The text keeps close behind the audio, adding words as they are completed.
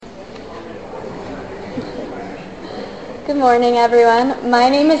Good morning, everyone. My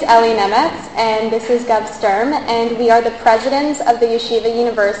name is Ellie Nemetz, and this is Gov Sturm, and we are the presidents of the Yeshiva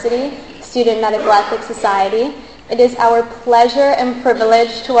University Student Medical Ethics Society. It is our pleasure and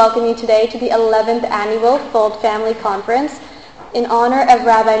privilege to welcome you today to the 11th Annual Fold Family Conference in honor of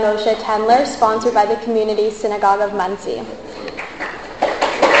Rabbi Moshe Tendler, sponsored by the Community Synagogue of Monsey.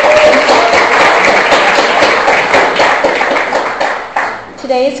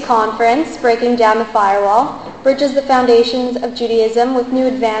 Today's conference, Breaking Down the Firewall, bridges the foundations of Judaism with new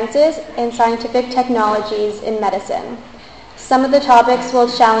advances in scientific technologies in medicine. Some of the topics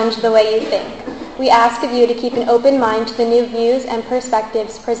will challenge the way you think. We ask of you to keep an open mind to the new views and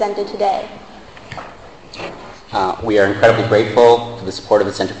perspectives presented today. We are incredibly grateful for the support of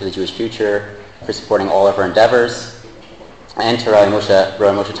the Center for the Jewish Future, for supporting all of our endeavors, and to Rabbi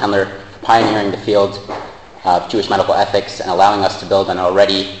Moshe Tendler for pioneering the field of Jewish medical ethics and allowing us to build an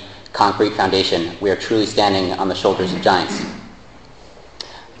already concrete foundation. We are truly standing on the shoulders of giants.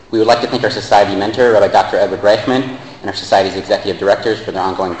 We would like to thank our society mentor, Rabbi Dr. Edward Reichman, and our society's executive directors for their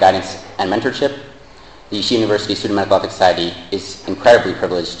ongoing guidance and mentorship. The Yeshiva University Student Medical Ethics Society is incredibly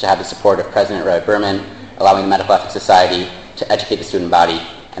privileged to have the support of President Rabbi Berman, allowing the Medical Ethics Society to educate the student body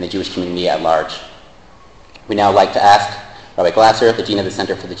and the Jewish community at large. We now like to ask Rabbi Glasser, the Dean of the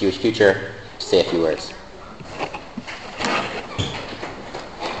Center for the Jewish Future, to say a few words.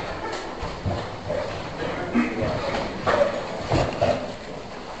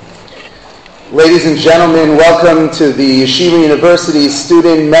 Ladies and gentlemen, welcome to the Yeshiva University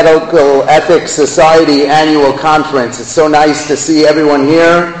Student Medical Ethics Society Annual Conference. It's so nice to see everyone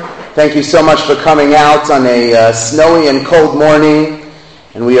here. Thank you so much for coming out on a snowy and cold morning.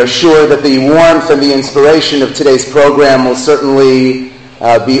 And we are sure that the warmth and the inspiration of today's program will certainly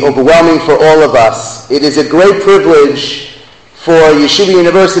be overwhelming for all of us. It is a great privilege for Yeshiva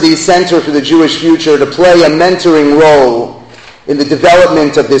University Center for the Jewish Future to play a mentoring role in the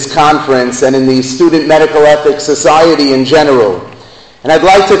development of this conference and in the Student Medical Ethics Society in general. And I'd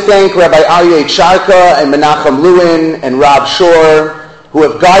like to thank Rabbi Aryeh Charka and Menachem Lewin and Rob Shore, who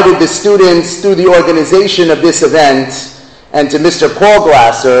have guided the students through the organization of this event, and to Mr. Paul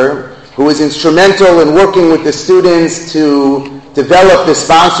Glasser, who was instrumental in working with the students to develop the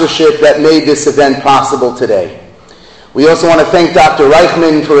sponsorship that made this event possible today. We also want to thank Dr.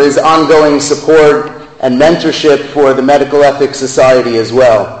 Reichman for his ongoing support and mentorship for the Medical Ethics Society as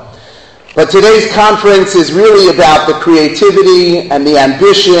well. But today's conference is really about the creativity and the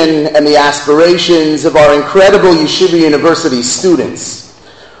ambition and the aspirations of our incredible Yeshiva University students.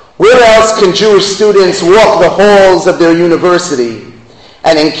 Where else can Jewish students walk the halls of their university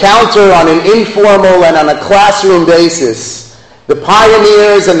and encounter on an informal and on a classroom basis the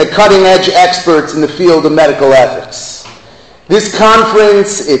pioneers and the cutting-edge experts in the field of medical ethics? This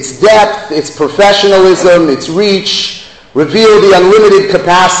conference, its depth, its professionalism, its reach, reveal the unlimited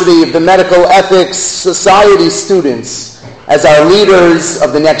capacity of the Medical Ethics Society students as our leaders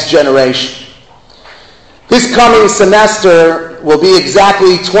of the next generation. This coming semester will be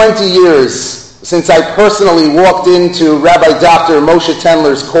exactly 20 years since I personally walked into Rabbi Dr. Moshe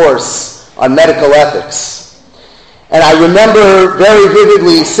Tendler's course on medical ethics. And I remember very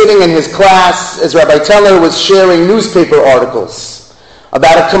vividly sitting in his class as Rabbi Tendler was sharing newspaper articles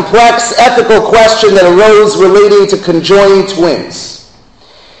about a complex ethical question that arose relating to conjoined twins.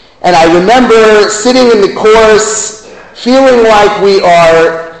 And I remember sitting in the course feeling like we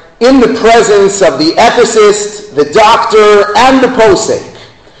are in the presence of the ethicist, the doctor, and the posek,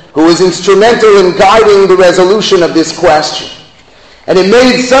 who was instrumental in guiding the resolution of this question. And it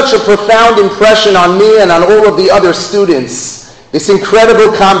made such a profound impression on me and on all of the other students, this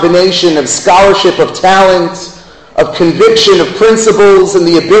incredible combination of scholarship, of talent, of conviction, of principles, and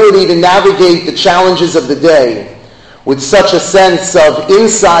the ability to navigate the challenges of the day with such a sense of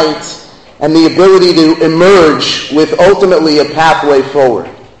insight and the ability to emerge with ultimately a pathway forward.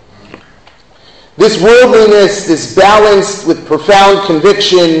 This worldliness is balanced with profound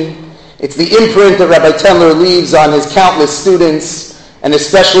conviction. It's the imprint that Rabbi Tendler leaves on his countless students, and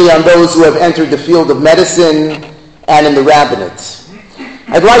especially on those who have entered the field of medicine and in the rabbinate.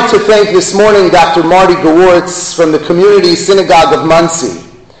 I'd like to thank this morning Dr. Marty Gewartz from the Community Synagogue of Monsey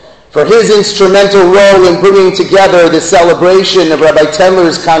for his instrumental role in bringing together the celebration of Rabbi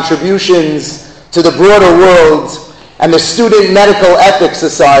Tendler's contributions to the broader world and the Student Medical Ethics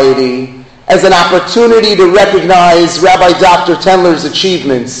Society as an opportunity to recognize Rabbi Dr. Tendler's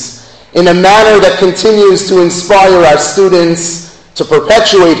achievements in a manner that continues to inspire our students to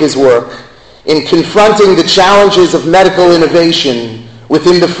perpetuate his work in confronting the challenges of medical innovation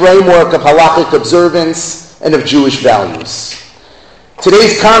within the framework of halakhic observance and of Jewish values.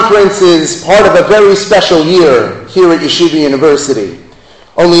 Today's conference is part of a very special year here at Yeshiva University.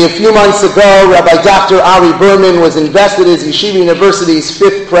 Only a few months ago, Rabbi Dr. Ari Berman was invested as Yeshiva University's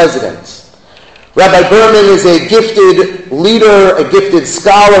 5th president. Rabbi Berman is a gifted leader, a gifted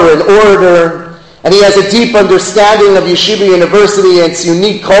scholar, an orator, and he has a deep understanding of Yeshiva University and its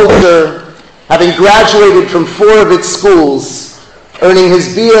unique culture, having graduated from 4 of its schools, earning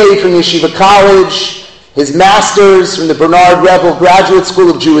his BA from Yeshiva College, his master's from the Bernard Revel Graduate School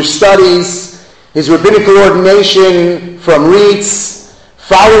of Jewish Studies, his rabbinical ordination from RIETS,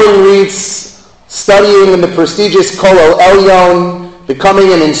 following RIETS, studying in the prestigious Kollel Elyon,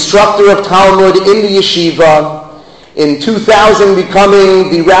 becoming an instructor of Talmud in the yeshiva, in 2000 becoming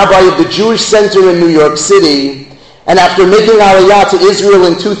the rabbi of the Jewish Center in New York City, and after making Aliyah to Israel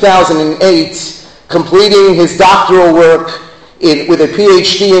in 2008, completing his doctoral work with a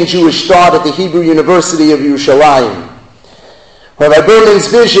PhD in Jewish thought at the Hebrew University of Yerushalayim. Rabbi Berman's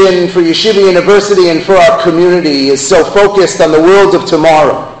vision for Yeshiva University and for our community is so focused on the world of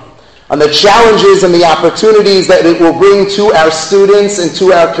tomorrow, on the challenges and the opportunities that it will bring to our students and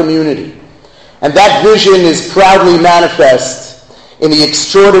to our community. And that vision is proudly manifest in the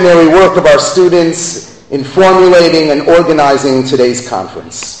extraordinary work of our students in formulating and organizing today's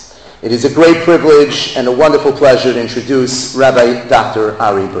conference. It is a great privilege and a wonderful pleasure to introduce Rabbi Dr.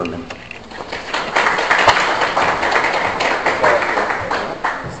 Ari Berman.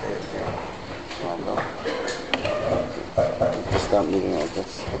 Stop moving like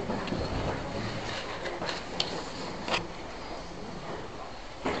this.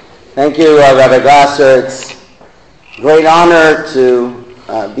 Thank you, Rabbi Glasser. It's a great honor to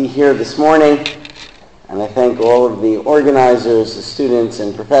be here this morning. And I thank all of the organizers, the students,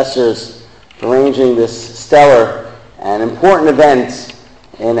 and professors for arranging this stellar and important event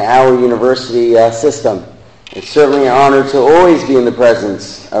in our university system. It's certainly an honor to always be in the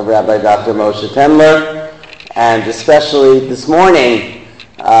presence of Rabbi Dr. Moshe Tendler, and especially this morning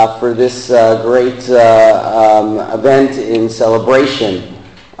for this great event in celebration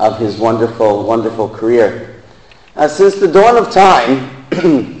of his wonderful, wonderful career. Since the dawn of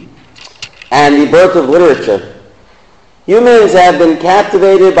time, and the birth of literature, humans have been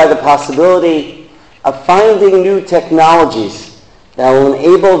captivated by the possibility of finding new technologies that will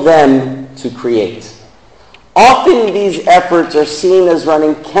enable them to create. Often these efforts are seen as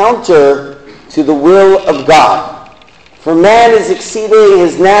running counter to the will of God, for man is exceeding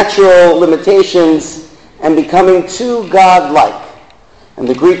his natural limitations and becoming too God-like. In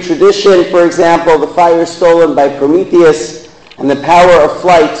the Greek tradition, for example, the fire stolen by Prometheus and the power of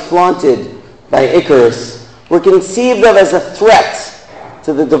flight flaunted by Icarus were conceived of as a threat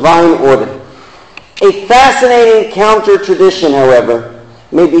to the divine order. A fascinating counter-tradition, however,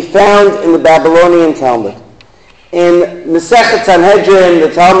 may be found in the Babylonian Talmud. In Masechet Sanhedrin,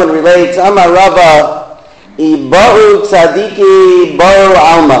 the Talmud relates, Amar Rava, Iba'u tzadiki ba'u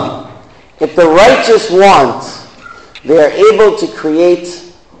alma. If the righteous want, they are able to create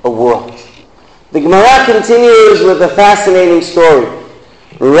a world. The Gemara continues with a fascinating story.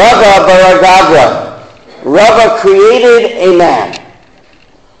 Rava Baragavra. Rava created a man.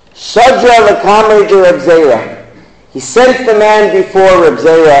 Shadra l'kamei de Reb Zera. He sent the man before Reb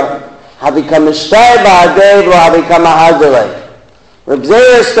Zera. Habikam ishtai ba'adei v'lo habikam ahadolei. Reb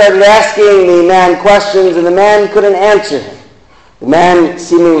Zera started asking the man questions, and the man couldn't answer him. The man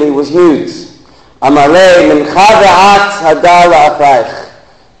seemingly was mute. Amalei mincha ve'at hadar la'afraich.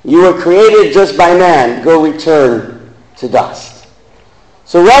 You were created just by man. Go return to dust.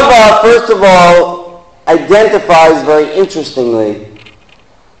 So Rava, first of all, identifies very interestingly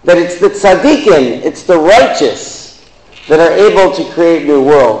that it's the tzaddikim, it's the righteous, that are able to create new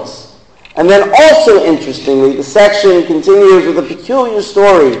worlds. And then also interestingly, the section continues with a peculiar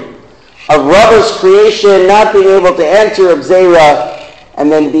story of Rava's creation not being able to answer Reb Zera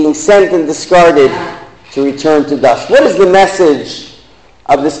and then being sent and discarded to return to dust. What is the message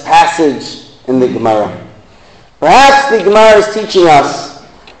of this passage in the Gemara? Perhaps the Gemara is teaching us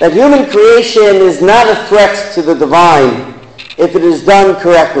that human creation is not a threat to the divine if it is done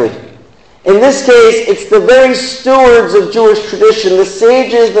correctly. In this case, it's the very stewards of Jewish tradition, the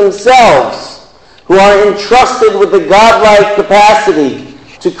sages themselves, who are entrusted with the godlike capacity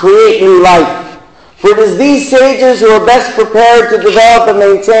to create new life. For it is these sages who are best prepared to develop and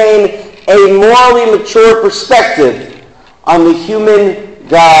maintain a morally mature perspective on the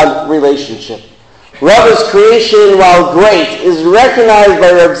human-God relationship. Rava's creation, while great, is recognized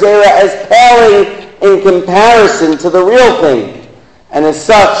by Reb Zera as paling in comparison to the real thing, and as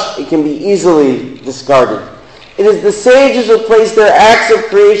such, it can be easily discarded. It is the sages who place their acts of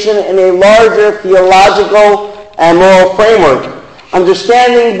creation in a larger theological and moral framework,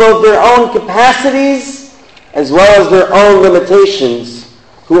 understanding both their own capacities as well as their own limitations,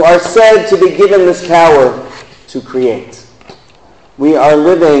 who are said to be given this power to create. We are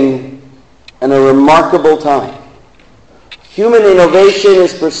living in a remarkable time. Human innovation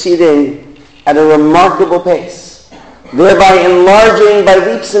is proceeding at a remarkable pace, thereby enlarging by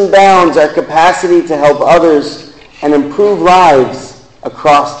leaps and bounds our capacity to help others and improve lives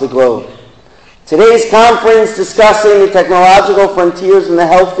across the globe. Today's conference discussing the technological frontiers in the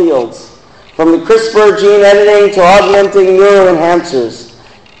health fields, from the CRISPR gene editing to augmenting neuroenhancers,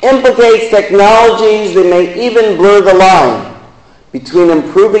 implicates technologies that may even blur the line between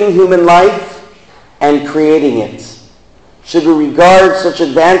improving human life and creating it. Should we regard such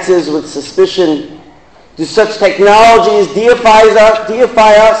advances with suspicion? Do such technologies deify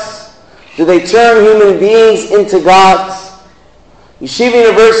us? Do they turn human beings into gods? Yeshiva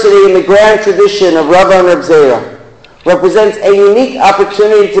University, in the grand tradition of Rabban Reb Zera, represents a unique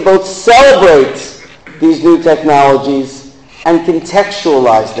opportunity to both celebrate these new technologies and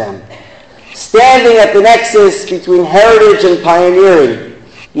contextualize them. Standing at the nexus between heritage and pioneering,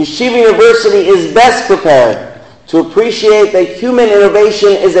 Yeshiva University is best prepared to appreciate that human innovation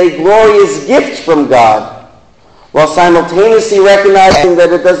is a glorious gift from God, while simultaneously recognizing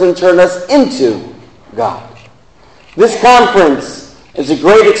that it doesn't turn us into God. This conference is a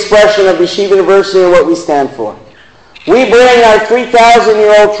great expression of Yeshiva University and what we stand for. We bring our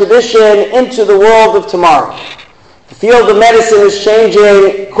 3,000-year-old tradition into the world of tomorrow. The field of medicine is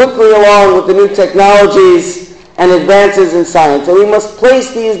changing quickly along with the new technologies and advances in science, and we must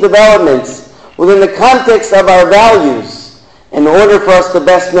place these developments within the context of our values in order for us to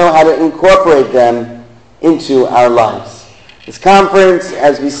best know how to incorporate them into our lives. This conference,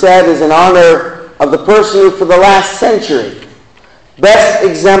 as we said, is in honor of the person who for the last century best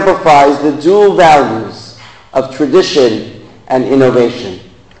exemplifies the dual values of tradition and innovation.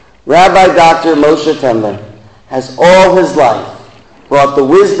 Rabbi Dr. Moshe Temler has all his life brought the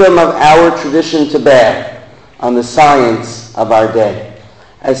wisdom of our tradition to bear on the science of our day.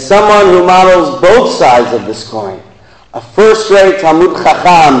 As someone who models both sides of this coin, a first-rate Talmud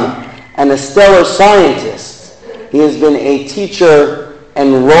Chacham and a stellar scientist, he has been a teacher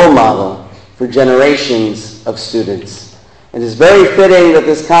and role model for generations of students. It is very fitting that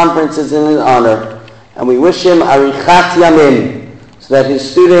this conference is in his honor, and we wish him arichat yamim, so that his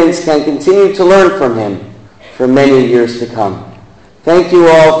students can continue to learn from him for many years to come. Thank you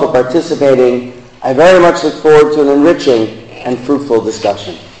all for participating. I very much look forward to an enriching and fruitful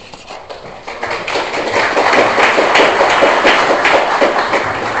discussion.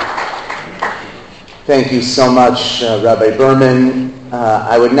 Thank you so much, Rabbi Berman.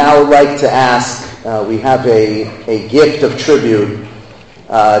 I would now like to ask, we have a gift of tribute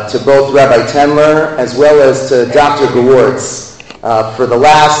to both Rabbi Tendler as well as to Dr. Gewurtz. For the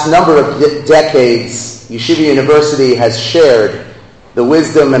last number of decades, Yeshiva University has shared the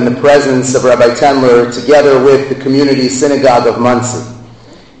wisdom and the presence of Rabbi Tendler together with the Community Synagogue of Monsey.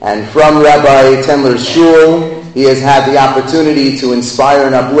 And from Rabbi Tendler's shul, he has had the opportunity to inspire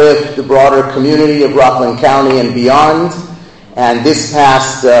and uplift the broader community of Rockland County and beyond. And this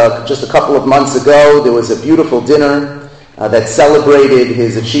past, just a couple of months ago, there was a beautiful dinner that celebrated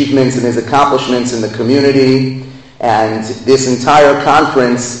his achievements and his accomplishments in the community. And this entire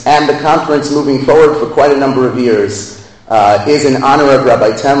conference, and the conference moving forward for quite a number of years, is in honor of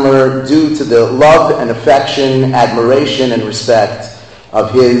Rabbi Tendler due to the love and affection, admiration and respect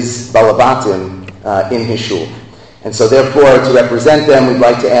of his Balabatim in his shul. And so therefore, to represent them, we'd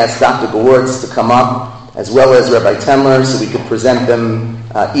like to ask Dr. Gewurtz to come up, as well as Rabbi Tendler, so we could present them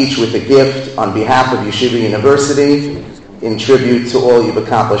each with a gift on behalf of Yeshiva University in tribute to all you've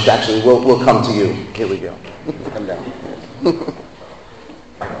accomplished. Actually, we'll come to you. Here we go. Come down.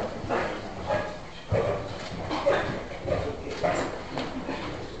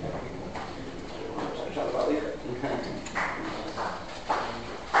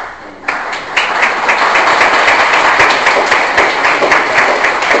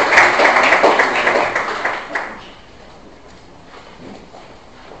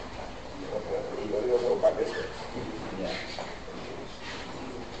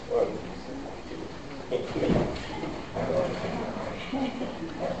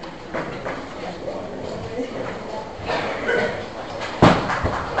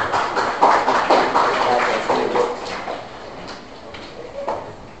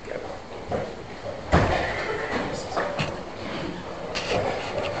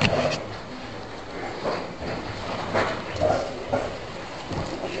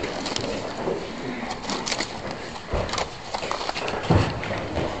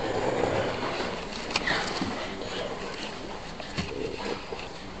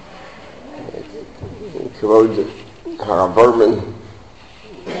 Kavod Harav Berman,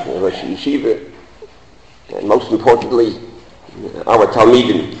 Rosh Yeshiva, and most importantly, our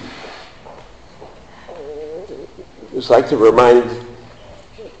Talmidim. I'd just like to remind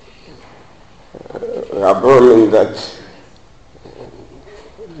Rav Berman that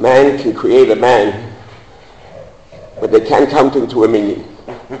man can create a man, but they can't count him to a million.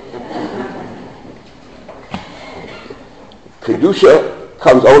 Kedusha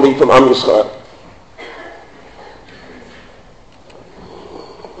comes only from Am Yisrael.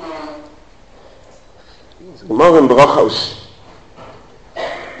 Gemara in Brachos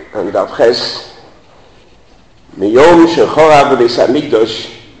and Daf Ches Miyom shechora b'beis hamikdash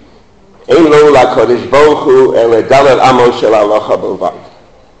ein lo lakadosh baruch hu ele daled amos shel halacha b'lvad.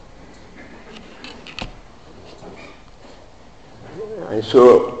 I'm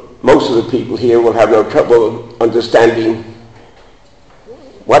sure most of the people here will have no trouble understanding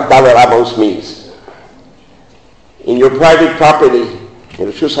what daled amos means. In your private property, in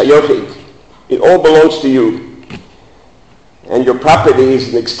Reshus HaYochid, it all belongs to you. And your property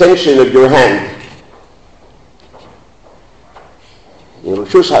is an extension of your hand. In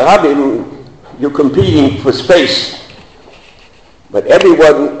Reshus HaRabim, you're competing for space. But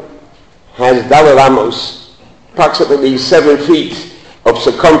everyone has daled amos, approximately 7 feet of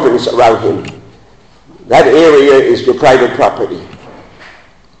circumference around him. That area is your private property.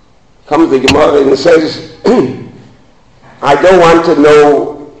 Comes the Gemara and says, I don't want to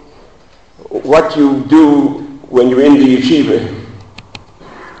know what you do when you're in the yeshiva.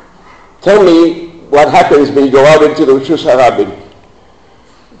 Tell me what happens when you go out into the Reshus HaRabim.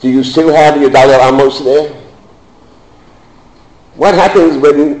 Do you still have your daled amos there? What happens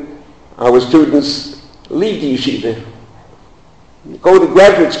when our students leave the yeshiva, go to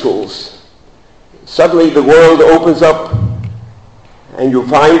graduate schools? Suddenly the world opens up and you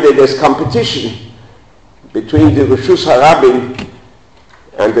find that there's competition between the Reshus HaRabim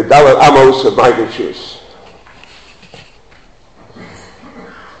and the daled amos of my Reshus.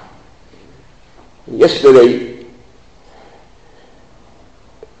 Yesterday,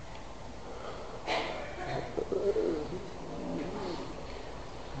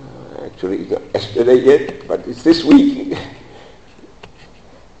 actually not yesterday yet, but it's this week,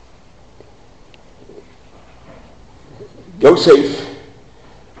 Yosef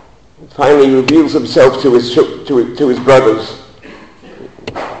finally reveals himself to his brothers.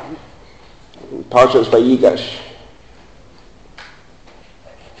 Parshas Vayigash.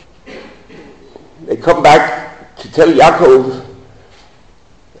 They come back to tell Yaakov,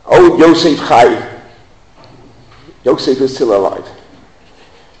 oh, Yosef Chai. Yosef is still alive.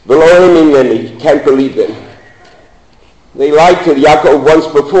 He can't believe them. They lied to Yaakov once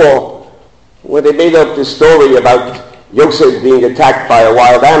before when they made up this story about Yosef being attacked by a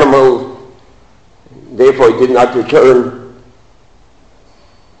wild animal, therefore he did not return.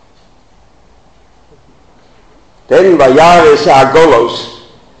 Then Vayares HaGolos,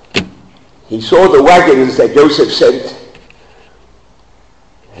 he saw the wagons that Yosef sent,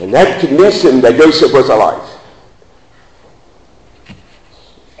 and that convinced him that Yosef was alive.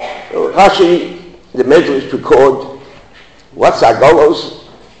 So Rashi, the Medrash record, what's HaGolos?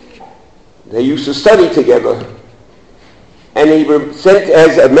 They used to study together. And he sent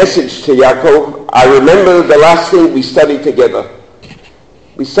as a message to Yaakov, I remember the last thing we studied together.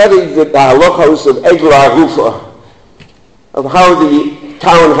 We studied the halachos of Eglah Rufa, of how the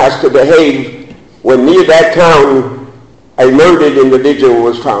town has to behave when near that town a murdered individual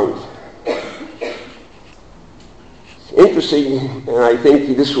was found. It's interesting, and I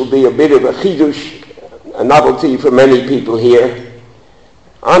think this will be a bit of a chidush, a novelty for many people here.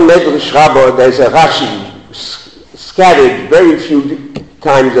 On Medrash Rabbah, there's a Rashi, scattered very few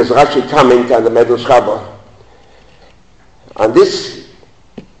times as Rashi comment on the Medrash Rabbah. On this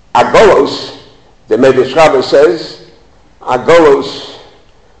Agolos, the Medrash Rabbah says, Agolos,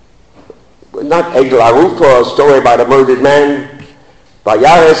 not Eglah Rufa, a story about a murdered man,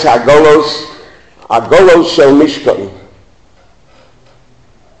 Vayares Agolos, Agolos Shel Mishkan.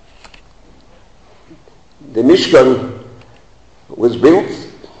 The Mishkan was built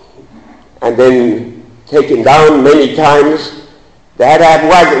and then taken down many times. They had to have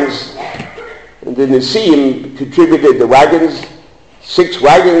wagons, and the Nesiim contributed the wagons. 6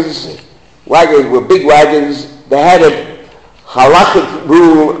 wagons. Wagons were big wagons. They had a halachic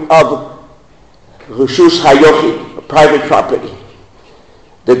rule of Reshus HaYochid, a private property.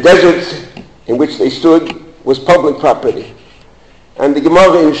 The desert in which they stood was public property. And the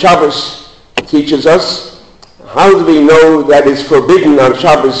Gemara in Shabbos teaches us, how do we know that it's forbidden on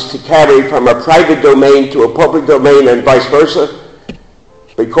Shabbos to carry from a private domain to a public domain and vice versa?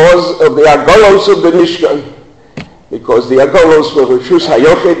 because of the agolos of the Mishkan, because the agolos were Reshus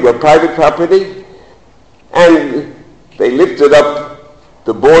HaYochid, were private property, and they lifted up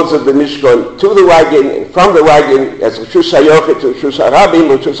the boards of the Mishkan to the wagon, and from the wagon as Reshus HaYochid to Reshus HaRabim,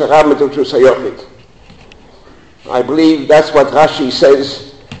 Reshus HaRabim to Reshus HaYochid. I believe that's what Rashi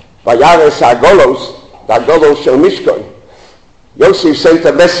says, Vayares HaGolos, the Agolos Shel Mishkan. Yosef sent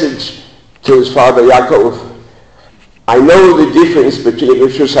a message to his father Yaakov. I know the difference between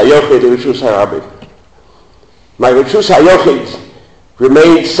Reshus HaYochid and Reshus HaRabim. My Reshus HaYochid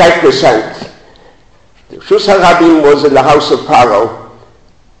remained sacrosanct. The Reshus HaRabim was in the house of Paro,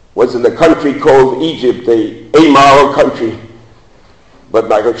 was in a country called Egypt, the Amar country. But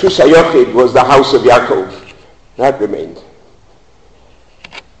my Reshus HaYochid was the house of Yaakov. That remained.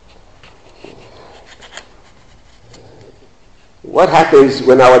 What happens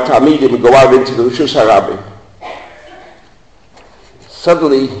when our Talmidim go out into the Reshus HaRabim?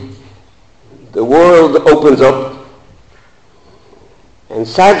 Suddenly, the world opens up, and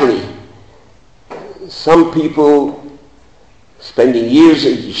sadly, some people spending years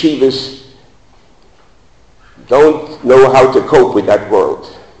in yeshivas don't know how to cope with that world.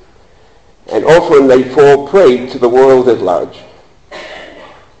 And often they fall prey to the world at large.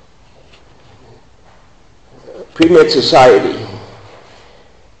 Pre-med society.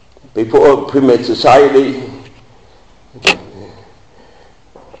 Before pre-med society,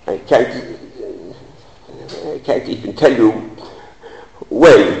 I can't even tell you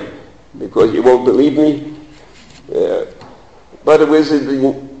when, because you won't believe me. But it was in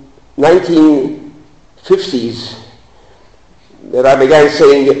the 1950s that I began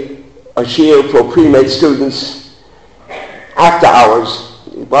saying a shiur for pre-med students after hours.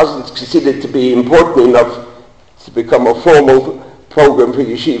 It wasn't considered to be important enough to become a formal program for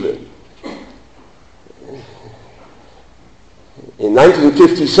yeshiva. In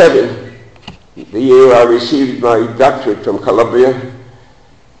 1957, the year I received my doctorate from Columbia,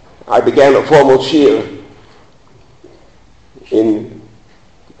 I began a formal shiur in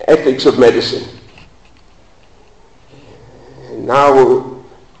ethics of medicine. And now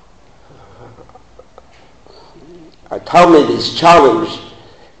our Talmud is challenged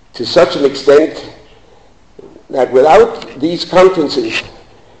to such an extent that without these conferences,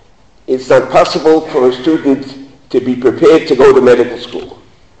 it's not possible for a student to be prepared to go to medical school.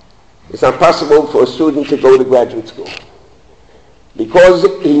 It's not possible for a student to go to graduate school, because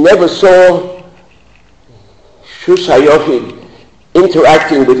he never saw Reshus HaYochid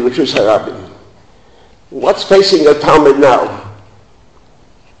interacting with Reshus HaRabim. What's facing a Talmud now?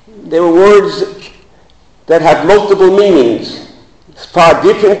 There are words that have multiple meanings. It's far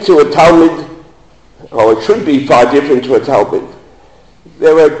different to a Talmud, or it should be far different to a Talmud.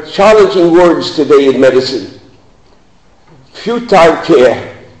 There are challenging words today in medicine. Futile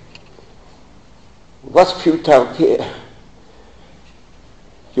care. What's futile care?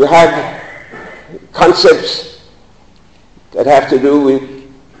 You have concepts that have to do with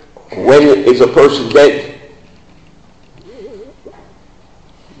when is a person dead.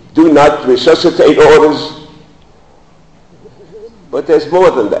 Do not resuscitate orders. But there's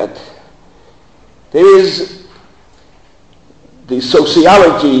more than that. There is the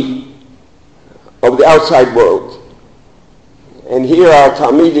sociology of the outside world. And here our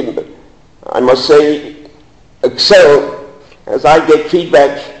Talmidim, I must say, excel. As I get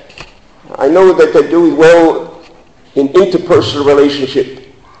feedback, I know that they're doing well in interpersonal relationship.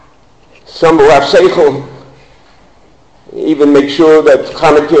 Some who have seichel even make sure that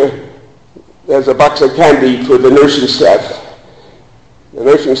Hanukkah there's a box of candy for the nursing staff. The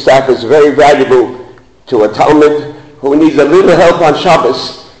nursing staff is very valuable to a Talmud who needs a little help on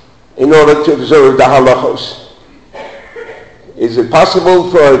Shabbos in order to observe the halachos. Is it possible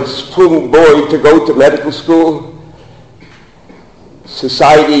for a young boy to go to medical school?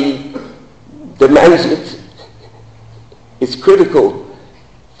 Society demands it. It's critical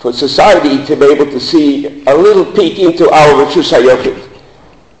for society to be able to see a little peek into our Reshus HaYochid,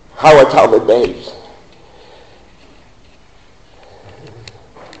 how a Talmud behaves.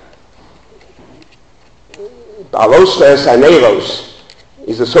 Balosas Aneros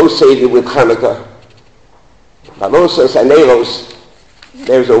is associated with Hanukkah. Balosas Aneros,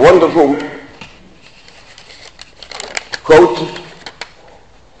 there's a wonderful quote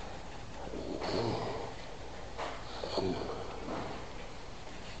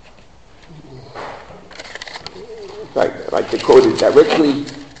I'd like to quote it directly.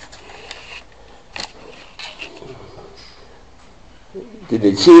 The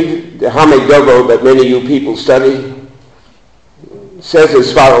Nitziv, the Hamed Dovo that many of you people study, says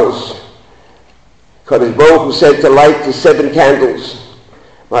as follows: Kadosh Baruch Hu said to light the 7 candles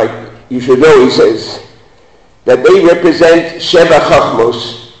right, you should know, he says, that they represent Sheva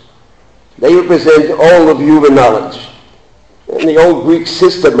Chachmos. They represent all of human knowledge. And the old Greek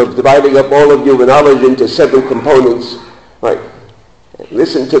system of dividing up all of human knowledge into 7 components, right?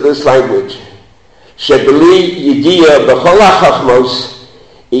 Listen to this language. Shebeli yidia b'chol hachachmos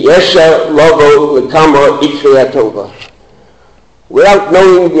yesha lovo lekama itrei tova. Without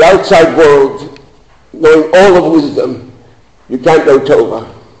knowing the outside world, knowing all of wisdom, you can't know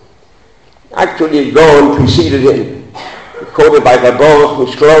Tova. Actually, Gaon preceded him, quoted by Baruch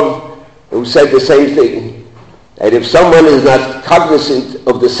Mishklov, who said the same thing. That if someone is not cognizant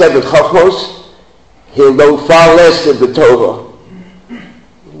of the 7 chachmos, he'll know far less of the Torah.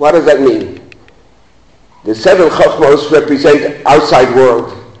 What does that mean? The 7 chachmos represent outside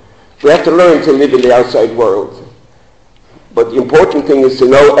world. We have to learn to live in the outside world. But the important thing is to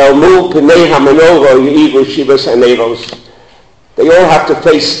know El Mul Pnei HaMenorah Ye'ivu Shivas HaNevos. They all have to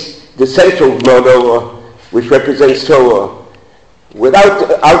face the central menorah, which represents Torah.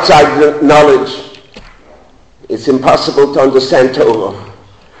 Without outside knowledge, it's impossible to understand Torah.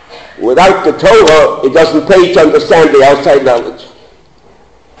 Without the Torah, it doesn't pay to understand the outside knowledge.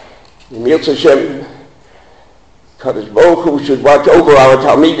 In Yirtzeh Hashem, Kadosh Baruch Hu should watch over our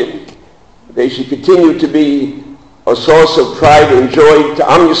Talmidim. They should continue to be a source of pride and joy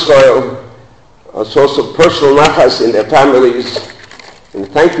to Am Yisrael, a source of personal nachas in their families. And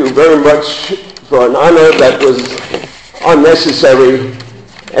thank you very much for an honor that was unnecessary.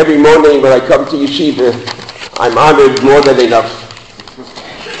 Every morning when I come to yeshiva, I'm honored more than enough.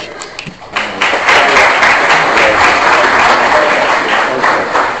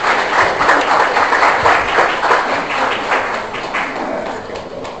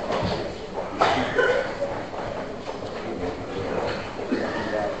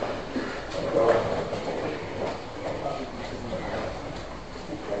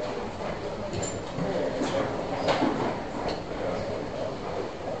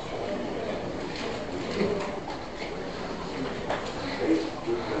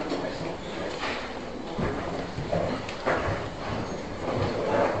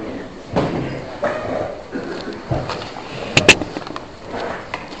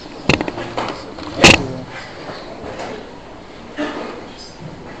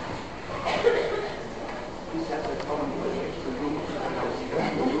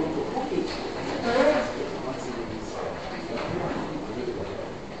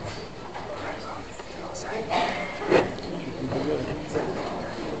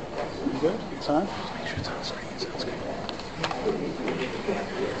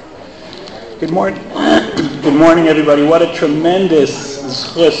 Good morning, everybody. What a tremendous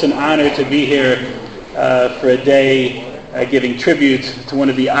zchus and honor to be here for a day giving tribute to one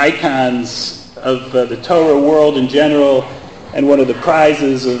of the icons of the Torah world in general and one of the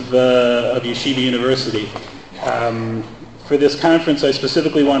prizes of Yeshiva University. For this conference, I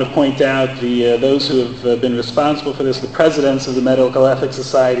specifically want to point out those who have been responsible for this, the presidents of the Medical Ethics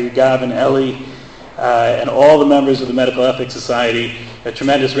Society, Gav and Eli, and all the members of the Medical Ethics Society. A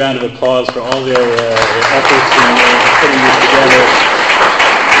tremendous round of applause for all their efforts in putting this together.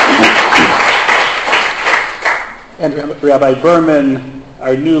 And Rabbi Berman,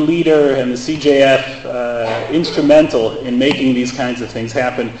 our new leader, and the CJF, instrumental in making these kinds of things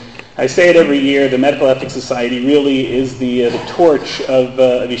happen. I say it every year, the Medical Ethics Society really is the torch of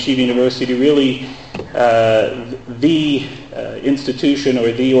Yeshiva University, really the institution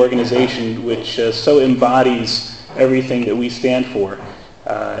or the organization which so embodies everything that we stand for.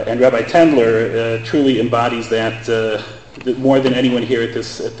 And Rabbi Tendler truly embodies that more than anyone here at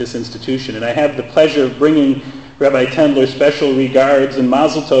this institution. And I have the pleasure of bringing Rabbi Tendler special regards and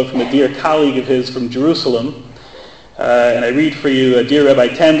mazel tov from a dear colleague of his from Jerusalem. And I read for you, dear Rabbi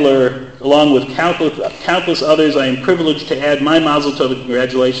Tendler, along with countless others, I am privileged to add my mazel tov and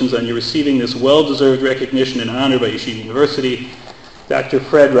congratulations on your receiving this well-deserved recognition and honor by Yeshiva University, Dr.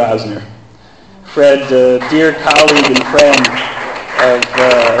 Fred Rosner. Fred, dear colleague and friend of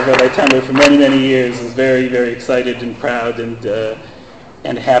Rabbi Tendler for many, many years, is very, very excited and proud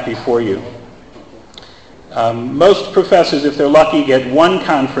and happy for you. Most professors, if they're lucky, get one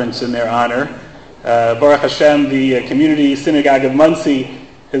conference in their honor. Baruch Hashem, the Community Synagogue of Monsey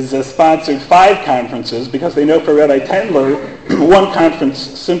has sponsored 5 conferences because they know for Rabbi Tendler, one conference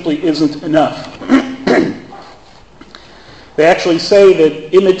simply isn't enough. They actually say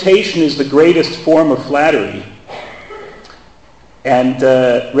that imitation is the greatest form of flattery. And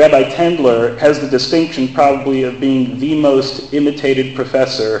Rabbi Tendler has the distinction probably of being the most imitated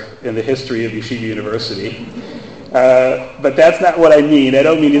professor in the history of Yeshiva University. But that's not what I mean. I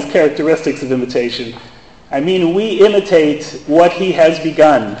don't mean his characteristics of imitation. I mean, we imitate what he has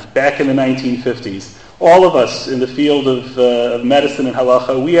begun back in the 1950s. All of us in the field of medicine and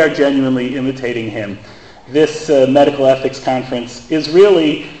halacha, we are genuinely imitating him. This medical ethics conference is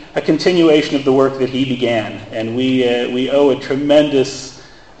really a continuation of the work that he began, and we owe a tremendous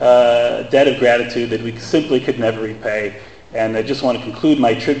debt of gratitude that we simply could never repay. And I just want to conclude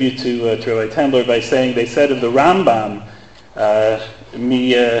my tribute to Rabbi Tendler by saying, they said of the Rambam,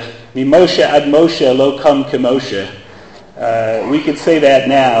 Mi Moshe ad Moshe lo kam k'Moshe. We could say that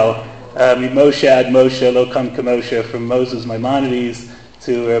now, Mi Moshe ad Moshe lo kam k'Moshe, from Moses Maimonides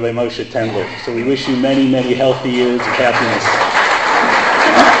to Rabbi Moshe Tendler. So we wish you many, many healthy years of happiness.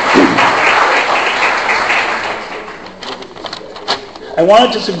 I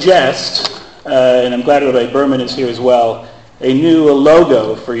wanted to suggest, and I'm glad Rabbi Berman is here as well, a new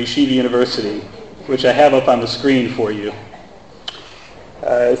logo for Yeshiva University, which I have up on the screen for you.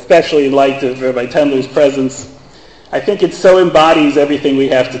 Especially in light of Rabbi Tendler's presence. I think it so embodies everything we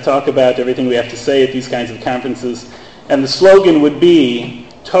have to talk about, everything we have to say at these kinds of conferences. And the slogan would be,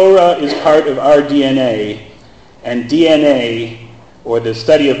 Torah is part of our DNA, and DNA, or the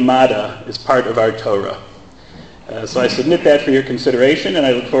study of Mada, is part of our Torah. So I submit that for your consideration, and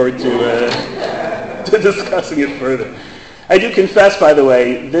I look forward to discussing it further. I do confess, by the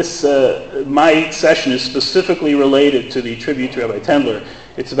way, this my session is specifically related to the tribute to Rabbi Tendler.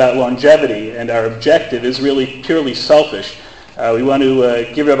 It's about longevity, and our objective is really purely selfish. We want to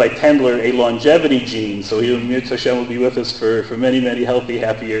give Rabbi Tendler a longevity gene, so he, Mitzvah Hashem, will be with us for many, many healthy,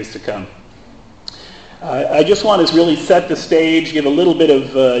 happy years to come. I just want to really set the stage, give a little bit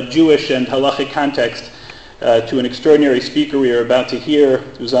of Jewish and halachic context to an extraordinary speaker we are about to hear,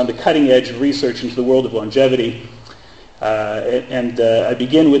 who's on the cutting edge of research into the world of longevity. I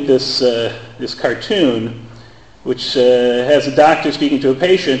begin with this cartoon, which has a doctor speaking to a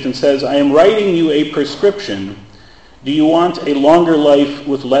patient and says, I am writing you a prescription. Do you want a longer life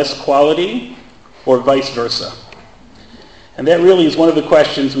with less quality, or vice versa? And that really is one of the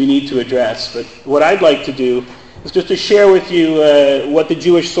questions we need to address. But what I'd like to do is just to share with you what the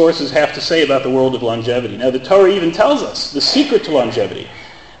Jewish sources have to say about the world of longevity. Now, the Torah even tells us the secret to longevity.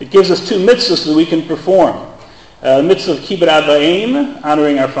 It gives us two mitzvahs that we can perform. The mitzvah of kibbud av v'em,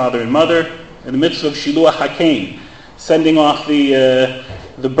 honoring our father and mother, and the mitzvah of shiluach hakein, sending off the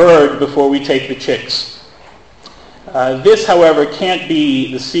bird before we take the chicks. This, however, can't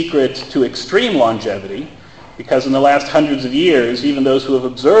be the secret to extreme longevity, because in the last hundreds of years, even those who have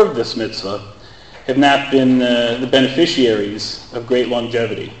observed this mitzvah have not been the beneficiaries of great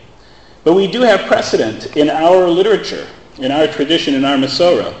longevity. But we do have precedent in our literature, in our tradition, in our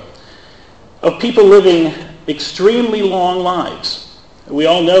Masorah, of people living extremely long lives. We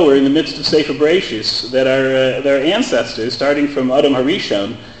all know we're in the midst of Sefer Bereshis, that our ancestors, starting from Adam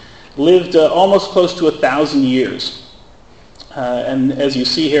HaRishon, lived almost close to 1,000 years. And as you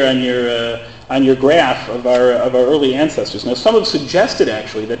see here on your graph of our early ancestors. Now, some have suggested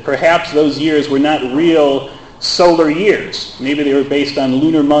actually that perhaps those years were not real solar years. Maybe they were based on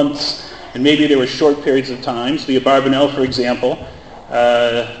lunar months, and maybe they were short periods of time. So the Abarbanel, for example,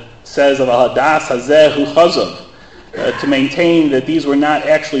 says of Al-Hadas Hazeh Hu Chazov, to maintain that these were not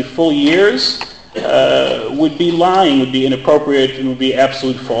actually full years would be lying, would be inappropriate, and would be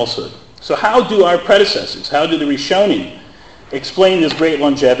absolute falsehood. So how do our predecessors, how do the Rishonim explain this great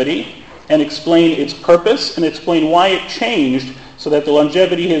longevity, and explain its purpose, and explain why it changed so that the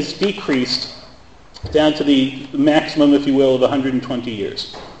longevity has decreased down to the maximum, if you will, of 120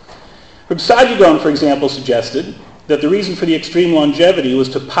 years? Reb Saadia Gaon, for example, suggested that the reason for the extreme longevity was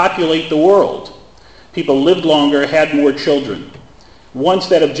to populate the world. People lived longer, had more children. Once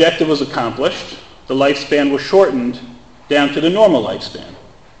that objective was accomplished, the lifespan was shortened down to the normal lifespan.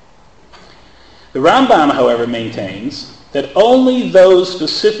 The Rambam, however, maintains that only those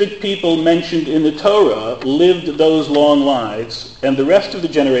specific people mentioned in the Torah lived those long lives, and the rest of the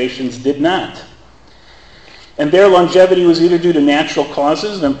generations did not. And their longevity was either due to natural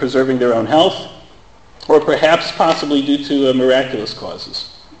causes, them preserving their own health, or perhaps possibly due to miraculous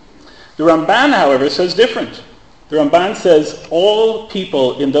causes. The Ramban, however, says different. The Ramban says all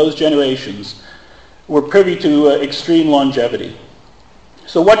people in those generations were privy to extreme longevity.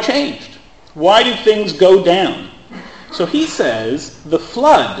 So what changed? Why did things go down? So he says the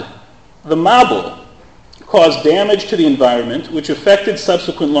flood, the Mabul, caused damage to the environment which affected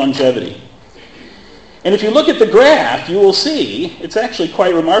subsequent longevity. And if you look at the graph, you will see, it's actually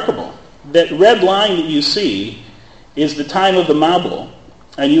quite remarkable. That red line that you see is the time of the Mabul,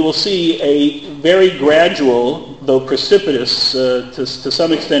 and you will see a very gradual, though precipitous to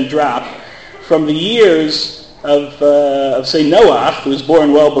some extent, drop from the years of say, Noah, who was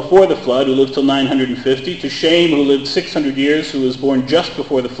born well before the flood, who lived till 950, to Shem, who lived 600 years, who was born just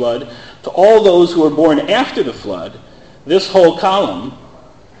before the flood, to all those who were born after the flood, this whole column,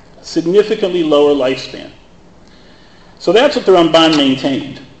 significantly lower lifespan. So that's what the Ramban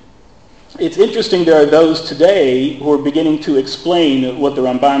maintained. It's interesting there are those today who are beginning to explain what the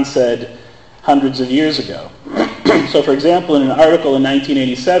Ramban said hundreds of years ago. So, for example, in an article in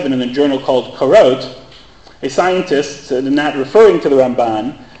 1987 in a journal called Korot, a scientist, not referring to the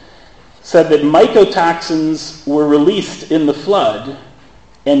Ramban, said that mycotoxins were released in the flood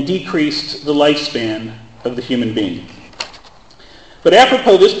and decreased the lifespan of the human being. But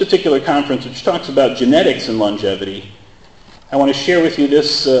apropos this particular conference, which talks about genetics and longevity, I want to share with you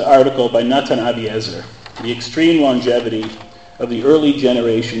this article by Natan Abiezer, The Extreme Longevity of the Early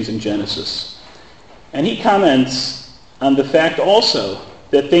Generations in Genesis. And he comments on the fact also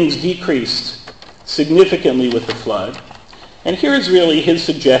that things decreased significantly with the flood. And here is really his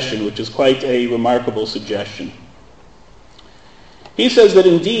suggestion, which is quite a remarkable suggestion. He says that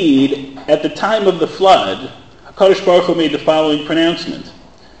indeed, at the time of the flood, HaKadosh Baruch Hu made the following pronouncement.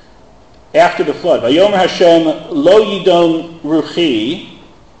 After the flood, Vayomer Hashem lo yidon ruchi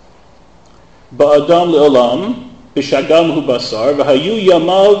ba'adam le'olam b'shagam hu basar v'hayu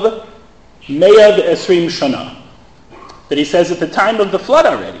yamav me'ad esrim shana. That he says at the time of the flood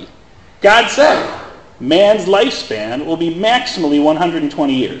already, God said, man's lifespan will be maximally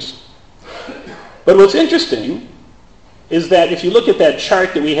 120 years. But what's interesting is that if you look at that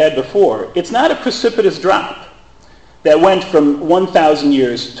chart that we had before, it's not a precipitous drop that went from 1,000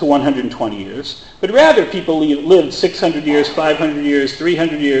 years to 120 years, but rather people lived 600 years, 500 years,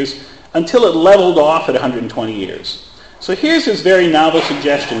 300 years, until it leveled off at 120 years. So here's his very novel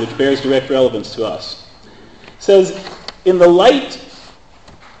suggestion, which bears direct relevance to us. It says, in the light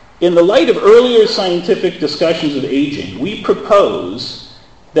of earlier scientific discussions of aging, we propose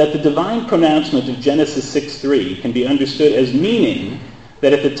that the divine pronouncement of Genesis 6:3 can be understood as meaning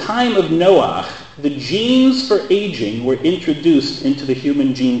that at the time of Noah, the genes for aging were introduced into the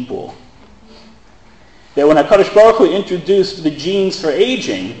human gene pool. That when HaKadosh Baruch Hu introduced the genes for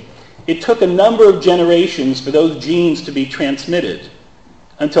aging, it took a number of generations for those genes to be transmitted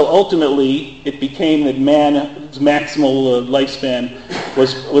until ultimately it became that man's maximal lifespan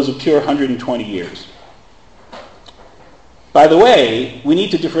was a pure 120 years. By the way, we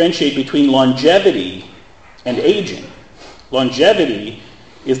need to differentiate between longevity and aging. Longevity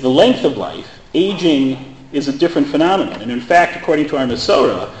is the length of life. Aging is a different phenomenon. And in fact, according to our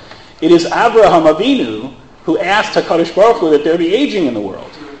Masorah, it is Abraham Avinu who asked HaKadosh Baruch Hu that there be aging in the world.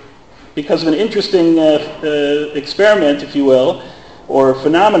 Because of an interesting experiment, if you will, or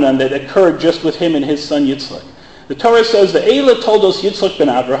phenomenon that occurred just with him and his son Yitzchak. The Torah says, Ve'ela toldos Yitzchak ben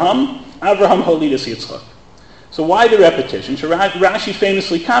Abraham, Abraham holidus Yitzchak. So why the repetition? So Rashi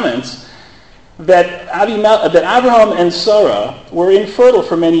famously comments that Abraham and Sarah were infertile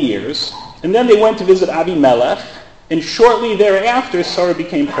for many years, and then they went to visit Abimelech, and shortly thereafter Sarah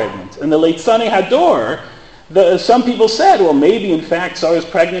became pregnant. And the Leitzanei Hador, some people said, well, maybe in fact Sarah is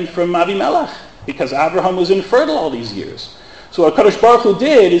pregnant from Abimelech, because Abraham was infertile all these years. So what HaKadosh Baruch Hu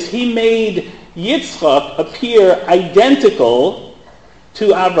did is he made Yitzchak appear identical to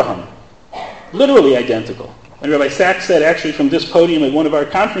Abraham. Literally identical. And Rabbi Sachs said actually from this podium at one of our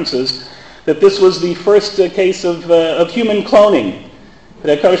conferences that this was the first case of human cloning.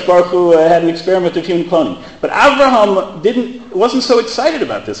 That HaKadosh Baruch Hu had an experiment of human cloning. But Abraham wasn't so excited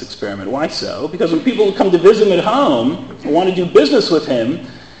about this experiment. Why so? Because when people would come to visit him at home and want to do business with him,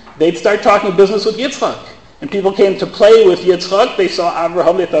 they'd start talking business with Yitzchak. And people came to play with Yitzchak. They saw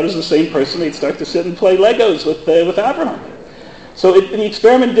Abraham. They thought it was the same person. They'd start to sit and play Legos with Abraham. So the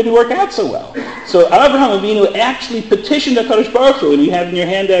experiment didn't work out so well. So Abraham Avinu actually petitioned HaKadosh Baruch Hu, and you have in your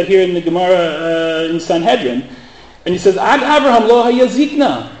handout here in the Gemara in Sanhedrin, and he says, Ad Abraham lo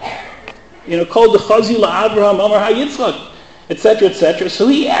hayazikna. Called the Chazi la Abraham Amar HaYitzchak, etc., etc. So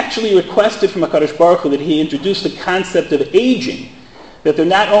he actually requested from HaKadosh Baruch Hu that he introduce the concept of aging, that there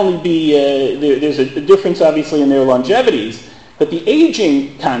not only be, there's a difference obviously in their longevities, but the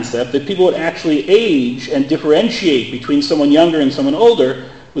aging concept, that people would actually age and differentiate between someone younger and someone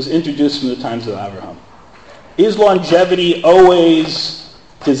older, was introduced from the times of Abraham. Is longevity always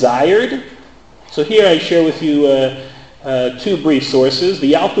desired? So here I share with you two brief sources.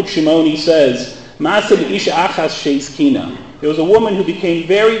 The Yalkut Shimoni says, there was a woman who became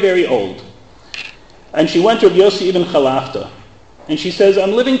very, very old. And she went to Rabbi Yossi ibn Chalafta. And she says,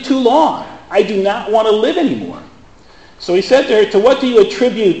 I'm living too long. I do not want to live anymore. So he said to her, to what do you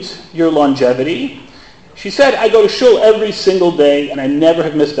attribute your longevity? She said, I go to shul every single day, and I never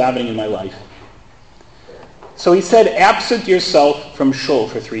have missed davening in my life. So he said, absent yourself from shul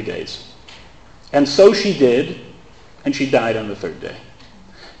for 3 days. And so she did, and she died on the 3rd day.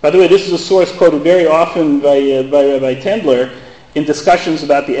 By the way, this is a source quoted very often by Rabbi Tendler in discussions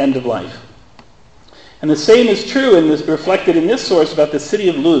about the end of life. And the same is true and is reflected in this source about the city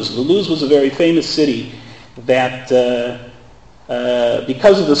of Luz. Luz was a very famous city that,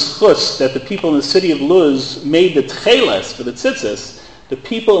 because of the schus that the people in the city of Luz made the tcheles for the tzitzis, the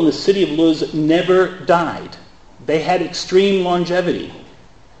people in the city of Luz never died. They had extreme longevity.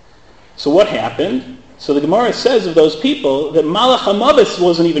 So what happened? So the Gemara says of those people that Malach HaMavis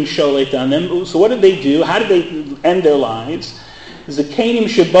wasn't even sholet on them. So what did they do? How did they end their lives? Zakenim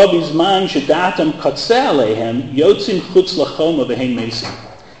shebabiz man shedatam katzeh alehem yotzim chutz lachoma v'hein mesim.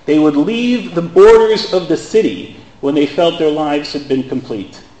 They would leave the borders of the city when they felt their lives had been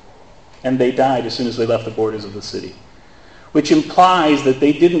complete. And they died as soon as they left the borders of the city. Which implies that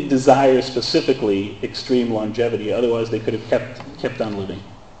they didn't desire specifically extreme longevity. Otherwise they could have kept on living.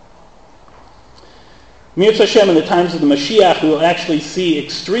 Mirz Hashem, in the times of the Mashiach, we will actually see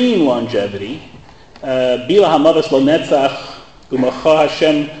extreme longevity. Bila hamavas lo netzach, u'macha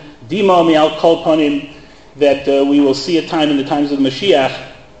Hashem dima mi'al kol panim, that we will see a time in the times of the Mashiach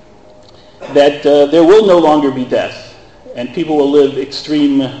that there will no longer be death, and people will live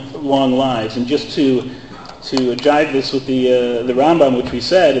extreme long lives. And just to jive this with the Rambam, which we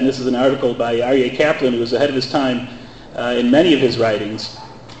said, and this is an article by Aryeh Kaplan, who was ahead of his time in many of his writings,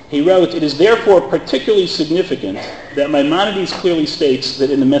 he wrote, "It is therefore particularly significant that Maimonides clearly states that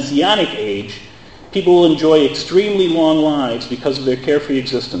in the Messianic age, people will enjoy extremely long lives because of their carefree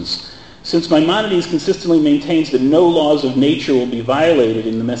existence. Since Maimonides consistently maintains that no laws of nature will be violated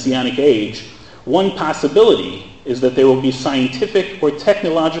in the Messianic age, one possibility is that there will be scientific or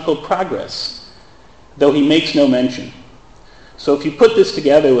technological progress, though he makes no mention." So if you put this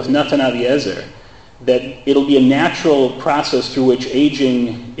together with Natan Aviezer, that it'll be a natural process through which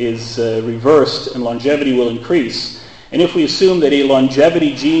aging is reversed and longevity will increase. And if we assume that a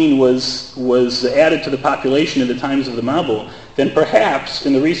longevity gene was added to the population in the times of the Mabul, then perhaps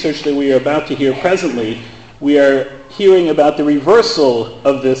in the research that we are about to hear presently, we are hearing about the reversal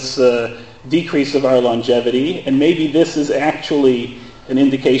of this decrease of our longevity, and maybe this is actually an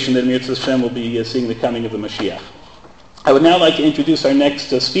indication that Mirz Hashem will be seeing the coming of the Mashiach. I would now like to introduce our next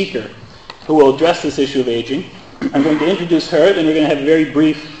speaker, who will address this issue of aging. I'm going to introduce her, then we're going to have a very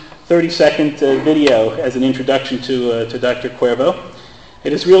brief 30-second video as an introduction to Dr. Cuervo.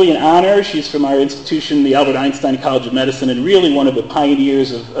 It is really an honor. She's from our institution, the Albert Einstein College of Medicine, and really one of the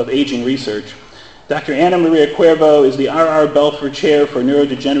pioneers of aging research. Dr. Anna Maria Cuervo is the R.R. Belfer Chair for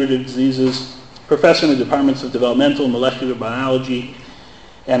Neurodegenerative Diseases, professor in the Departments of Developmental and Molecular Biology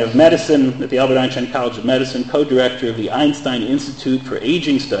and of Medicine at the Albert Einstein College of Medicine, co-director of the Einstein Institute for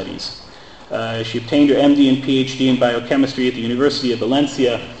Aging Studies. She obtained her MD and PhD in biochemistry at the University of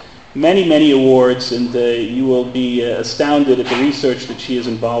Valencia. Many, many awards, and you will be astounded at the research that she is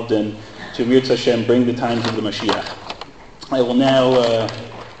involved in to Mirz Hashem bring the times of the Mashiach. I will now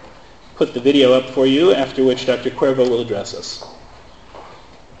put the video up for you, after which Dr. Cuervo will address us.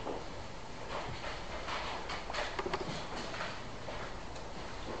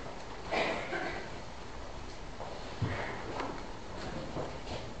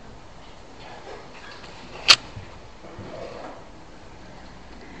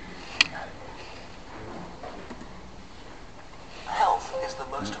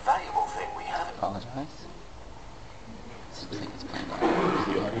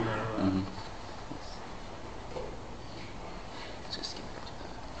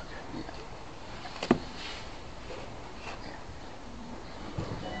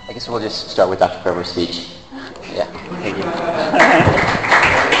 I guess we'll just start with Dr. Cuervo's speech. Yeah, thank you.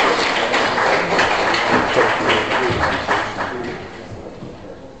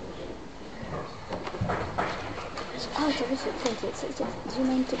 Terrific, thank you. So, do you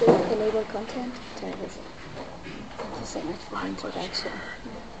mind to enable content? Terrific. Thank you so much for the introduction.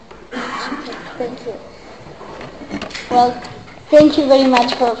 Thank you. Well, thank you very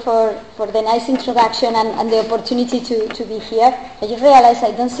much for the nice introduction and the opportunity to be here. I just realized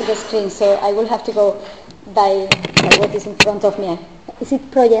I don't see the screen, so I will have to go by what is in front of me. Is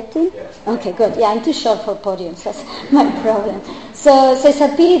it projecting? Yes. Okay, good. Yeah, I'm too short for podiums. That's my problem. So it's a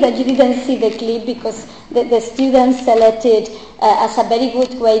pity that you didn't see the clip, because the students selected as a very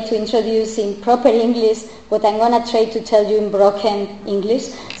good way to introduce in proper English what I'm going to try to tell you in broken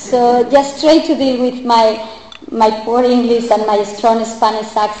English. So just try to deal with my poor English and my strong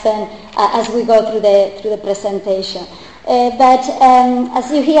Spanish accent as we go through the presentation. But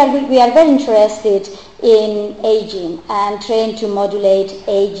as you hear, we are very interested in aging and trying to modulate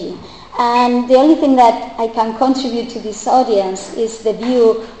aging. And the only thing that I can contribute to this audience is the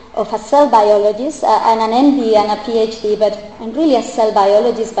view of a cell biologist, and an MD and a PhD, but I'm really a cell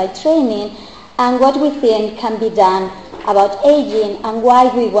biologist by training, and what we think can be done about aging and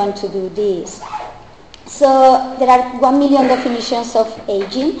why we want to do this. So there are 1 million definitions of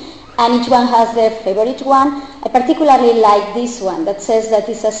aging, and each one has their favorite one. I particularly like this one that says that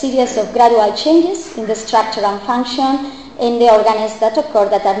it's a series of gradual changes in the structure and function in the organisms that occur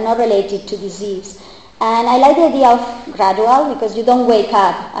that are not related to disease. And I like the idea of gradual because you don't wake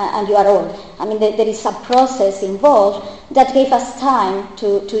up and you are old. I mean, there is a process involved that gave us time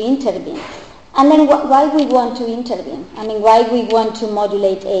to intervene. And then why we want to intervene? I mean, why we want to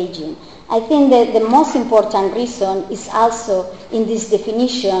modulate aging? I think that the most important reason is also in this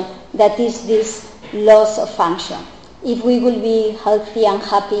definition, that is this loss of function. If we will be healthy and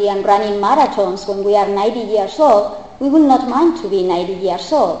happy and running marathons when we are 90 years old, we will not mind to be 90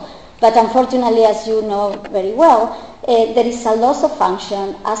 years old. But unfortunately, as you know very well, there is a loss of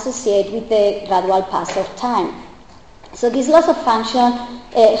function associated with the gradual pass of time. So this loss of function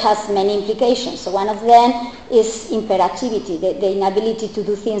has many implications. So one of them is imperativity, the inability to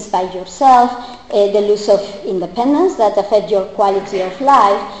do things by yourself, the loss of independence that affect your quality of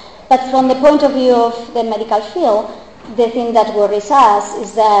life. But from the point of view of the medical field, the thing that worries us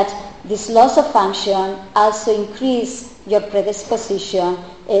is that this loss of function also increases your predisposition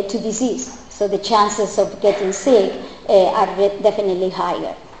to disease. So the chances of getting sick are definitely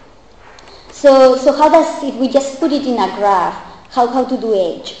higher. So how does, if we just put it in a graph, how to do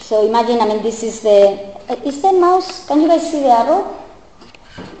age? So imagine, I mean, this is the mouse, can you guys see the arrow?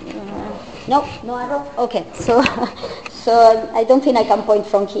 No arrow? Okay, so I don't think I can point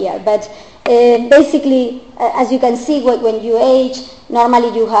from here, but basically, as you can see, when you age,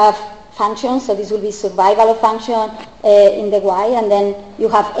 normally you have function, so this will be survival of function in the Y, and then you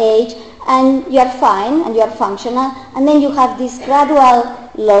have age, and you are fine, and you are functional, and then you have this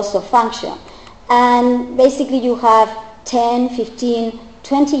gradual loss of function. And basically you have 10, 15,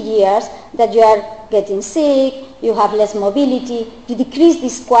 20 years that you are getting sick, you have less mobility, you decrease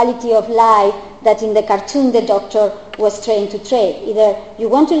this quality of life that in the cartoon the doctor was trained to trade. Either you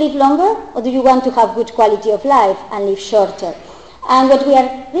want to live longer or do you want to have good quality of life and live shorter. And what we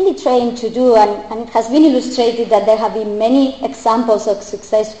are really trying to do, and it has been illustrated that there have been many examples of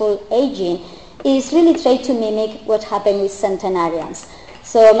successful aging, is really try to mimic what happened with centenarians.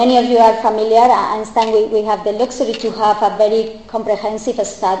 So many of you are familiar. I understand we have the luxury to have a very comprehensive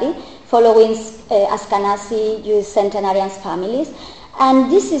study following Ashkenazi Jewish centenarians' families.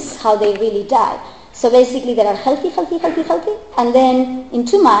 And this is how they really die. So basically they are healthy, and then in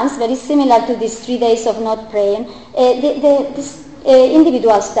 2 months, very similar to these 3 days of not praying, these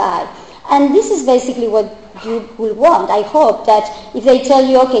individuals die. And this is basically what you will want. I hope that if they tell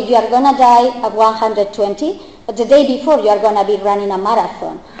you, okay, you are going to die at 120, but the day before you are going to be running a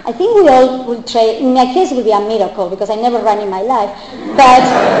marathon. I think we all will try. In my case, it will be a miracle because I never run in my life.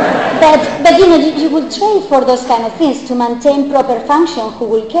 But you know, you will try for those kind of things to maintain proper function. Who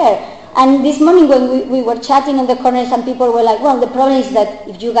will care? And this morning when we were chatting in the corner, some people were like, well, the problem is that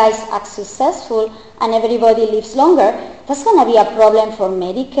if you guys are successful and everybody lives longer, that's going to be a problem for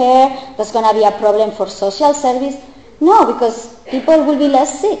Medicare, that's going to be a problem for social service. No, because people will be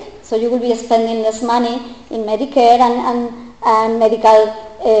less sick. So you will be spending less money in Medicare and medical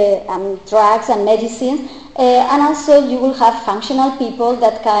drugs and medicines. And also you will have functional people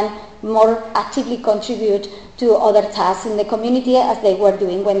that can more actively contribute to other tasks in the community as they were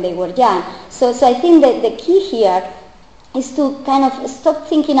doing when they were young. So I think that the key here is to kind of stop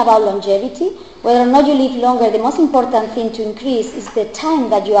thinking about longevity. Whether or not you live longer, the most important thing to increase is the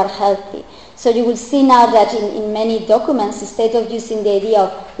time that you are healthy. So you will see now that in many documents, instead of using the idea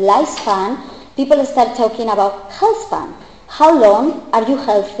of lifespan, people start talking about health span. How long are you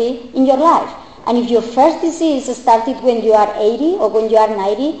healthy in your life? And if your first disease started when you are 80 or when you are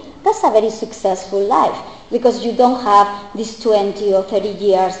 90, that's a very successful life because you don't have these 20 or 30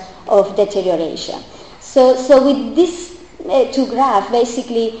 years of deterioration. So with these two graphs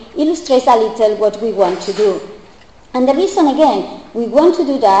basically illustrates a little what we want to do. And the reason, again, we want to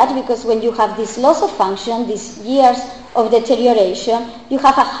do that because when you have this loss of function, these years of deterioration, you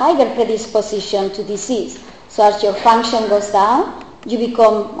have a higher predisposition to disease. So as your function goes down, you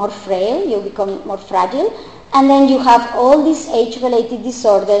become more frail, you become more fragile, and then you have all these age-related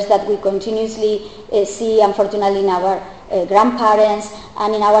disorders that we continuously see, unfortunately, in our grandparents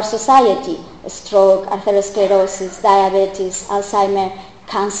and in our society. Stroke, atherosclerosis, diabetes, Alzheimer,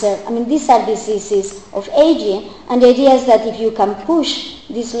 cancer. I mean, these are diseases of aging, and the idea is that if you can push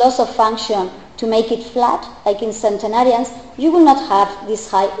this loss of function to make it flat, like in centenarians, you will not have this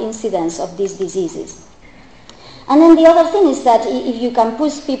high incidence of these diseases. And then the other thing is that if you can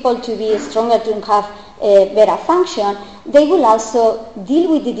push people to be stronger, to have better function, they will also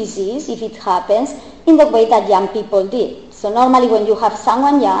deal with the disease, if it happens, in the way that young people did. So normally when you have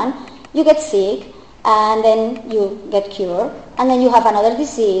someone young, you get sick, and then you get cured, and then you have another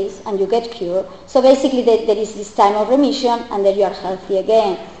disease, and you get cured. So basically there is this time of remission, and then you are healthy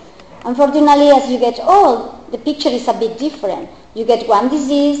again. Unfortunately, as you get old, the picture is a bit different. You get one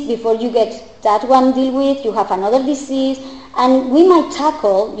disease, before you get that one deal with, you have another disease, and we might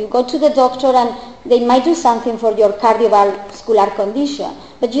tackle, you go to the doctor and they might do something for your cardiovascular condition,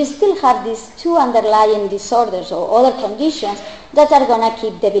 but you still have these two underlying disorders or other conditions that are going to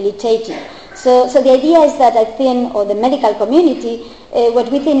keep debilitating. So the idea is that I think, or the medical community,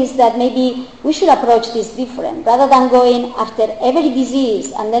 what we think is that maybe we should approach this different. Rather than going after every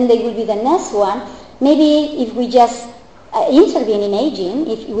disease and then they will be the next one, maybe if we just intervene in aging,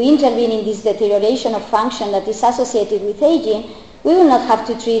 if we intervene in this deterioration of function that is associated with aging, we will not have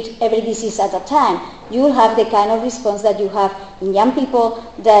to treat every disease at a time. You will have the kind of response that you have in young people,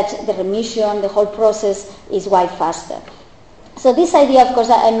 that the remission, the whole process is way faster. So this idea, of course,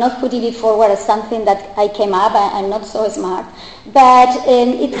 I'm not putting it forward as something that I came up, I'm not so smart, but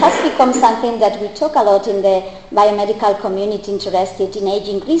it has become something that we talk a lot in the biomedical community interested in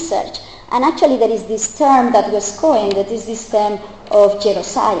aging research. And actually there is this term that was coined, that is this term of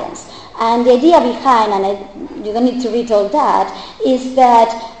geroscience. And the idea behind, and you don't need to read all that, is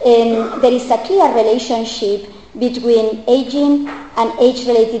that there is a clear relationship between aging and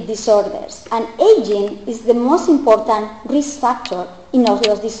age-related disorders. And aging is the most important risk factor in all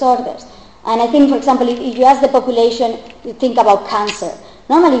those disorders. And I think, for example, if you ask the population, you think about cancer.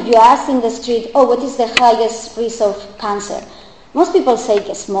 Normally, if you ask in the street, what is the highest risk of cancer? Most people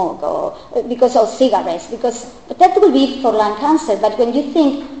say smoke or because of cigarettes, but that will be for lung cancer. But when you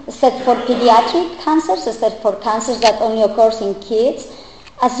think, except for pediatric cancers, except for cancers that only occurs in kids,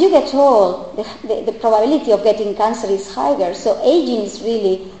 as you get old, the probability of getting cancer is higher. So aging is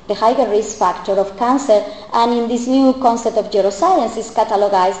really the higher risk factor of cancer, and in this new concept of geroscience is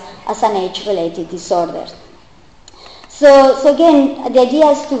categorized as an age-related disorder. So again, the idea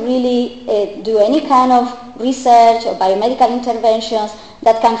is to really do any kind of research or biomedical interventions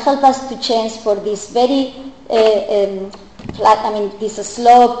that can help us to change for this very flat, this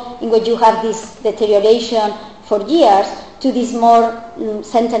slope in which you have this deterioration for years to this more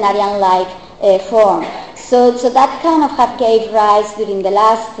centenarian-like form. So that kind of gave rise during the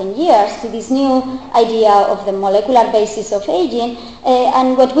last 10 years to this new idea of the molecular basis of aging,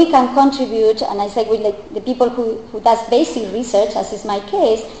 and what we can contribute, and I say with the people who does basic research, as is my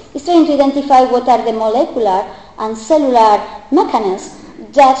case, is trying to identify what are the molecular and cellular mechanisms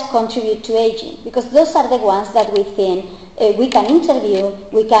that contribute to aging, because those are the ones that we think we can interview,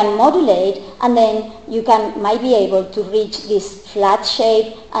 we can modulate, and then you might be able to reach this flat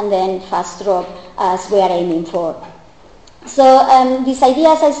shape and then fast drop as we are aiming for. So this idea,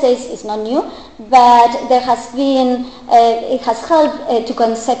 as I say, is not new, but there has been, it has helped to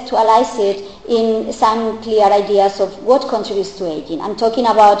conceptualize it in some clear ideas of what contributes to aging. I'm talking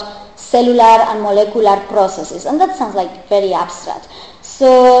about cellular and molecular processes, and that sounds like very abstract.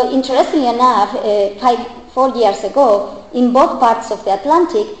 So interestingly enough, 4 years ago, in both parts of the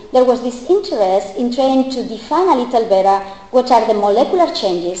Atlantic, there was this interest in trying to define a little better what are the molecular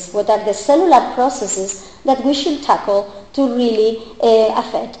changes, what are the cellular processes that we should tackle to really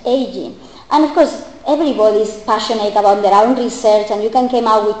affect aging. And of course, everybody is passionate about their own research, and you can come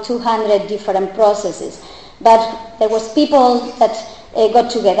out with 200 different processes. But there was people that got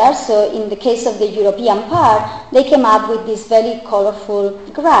together, so in the case of the European part, they came up with this very colorful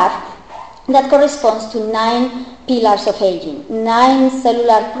graph that corresponds to 9 pillars of aging, 9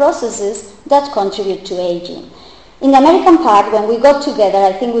 cellular processes that contribute to aging. In the American part, when we got together,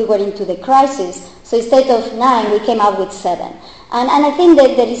 I think we were into the crisis, so instead of 9, we came up with 7. And I think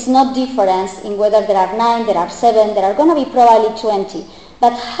that there is no difference in whether there are 9, there are 7, there are going to be probably 20.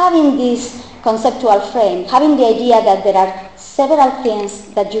 But having this conceptual frame, having the idea that there are several things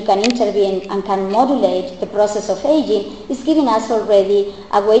that you can intervene and can modulate the process of aging is giving us already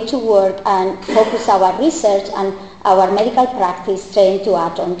a way to work and focus our research and our medical practice trying to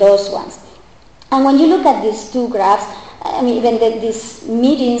act on those ones. And when you look at these two graphs, even these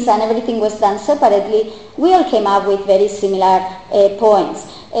meetings and everything was done separately, we all came up with very similar points.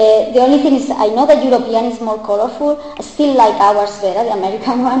 The only thing is, I know that European is more colorful. I still like ours better, the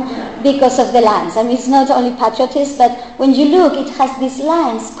American one, because of the lines. I mean, it's not only patriotism, but when you look, it has these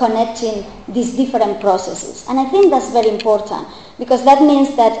lines connecting these different processes. And I think that's very important, because that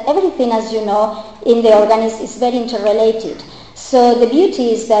means that everything, as you know, in the organism is very interrelated. So the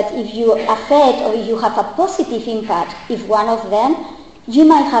beauty is that if you affect or you have a positive impact if one of them, you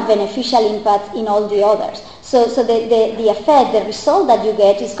might have beneficial impact in all the others. So the effect, the result that you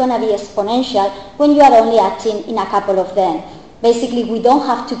get is going to be exponential when you are only acting in a couple of them. Basically, we don't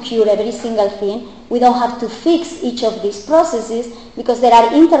have to cure every single thing. We don't have to fix each of these processes because they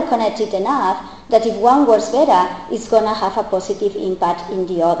are interconnected enough that if one works better, it's going to have a positive impact in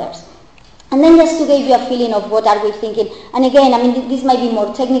the others. And then just to give you a feeling of what are we thinking, and again, I mean, this might be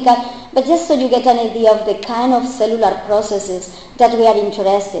more technical, but just so you get an idea of the kind of cellular processes that we are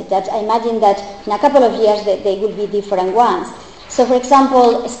interested, that I imagine that in a couple of years they will be different ones. So for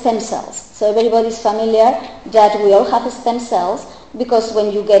example, stem cells. So everybody's familiar that we all have stem cells because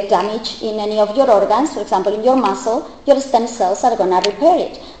when you get damage in any of your organs, for example in your muscle, your stem cells are going to repair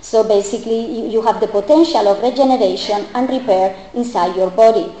it. So basically you have the potential of regeneration and repair inside your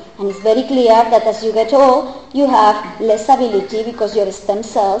body. And it's very clear that as you get old, you have less ability because your stem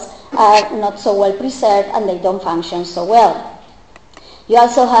cells are not so well preserved and they don't function so well. You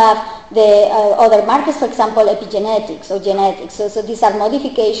also have the other markers, for example, epigenetics or genetics. So these are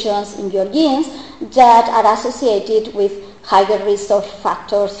modifications in your genes that are associated with higher risk of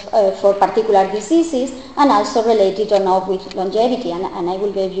factors for particular diseases and also related or not with longevity. And I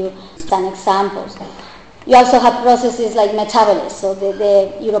will give you some examples. You also have processes like metabolism. So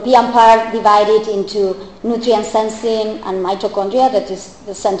the European part divided into nutrient sensing and mitochondria, that is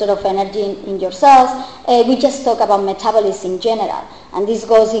the center of energy in your cells. We just talk about metabolism in general. And this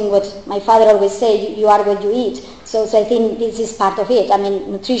goes in what my father always said, you are what you eat. So I think this is part of it. I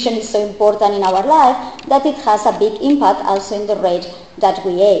mean, nutrition is so important in our life that it has a big impact also in the rate that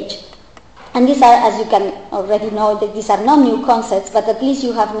we age. And these are, as you can already know, that these are not new concepts, but at least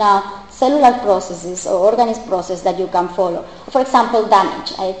you have now cellular processes or organism process that you can follow. For example,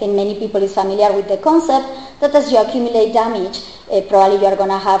 damage. I think many people is familiar with the concept that as you accumulate damage, probably you are going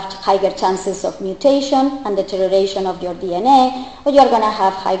to have higher chances of mutation and deterioration of your DNA, or you are going to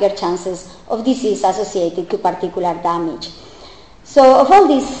have higher chances of disease associated to particular damage. So of all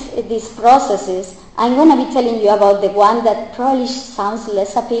these processes, I'm going to be telling you about the one that probably sounds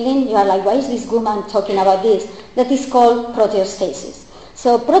less appealing. You are like, why is this woman talking about this? That is called proteostasis.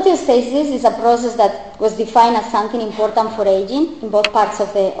 So proteostasis is a process that was defined as something important for aging in both parts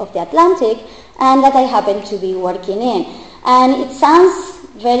of the Atlantic, and that I happen to be working in. And it sounds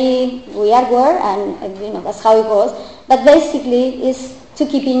very weird word, and that's how it goes. But basically, is to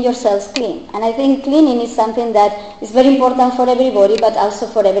keeping your cells clean. And I think cleaning is something that is very important for everybody, but also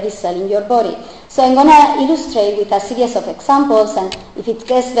for every cell in your body. So I'm going to illustrate with a series of examples, and if it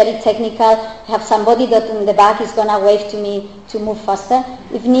gets very technical, I have somebody that in the back is going to wave to me to move faster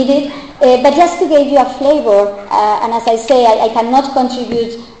if needed. But just to give you a flavor, and as I say, I cannot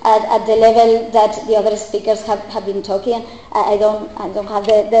contribute at the level that the other speakers have been talking. I don't have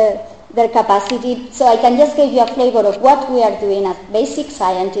their capacity. So I can just give you a flavor of what we are doing as basic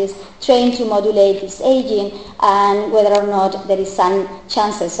scientists, trying to modulate this aging and whether or not there is some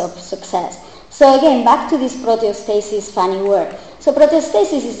chances of success. So again, back to this proteostasis funny word. So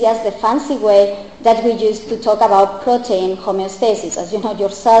proteostasis is just the fancy way that we use to talk about protein homeostasis. As you know, your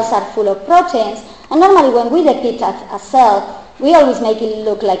cells are full of proteins, and normally when we depict a cell, we always make it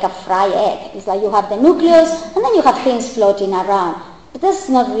look like a fried egg. It's like you have the nucleus, and then you have things floating around. But that's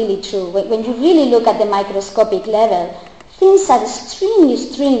not really true. When you really look at the microscopic level, things are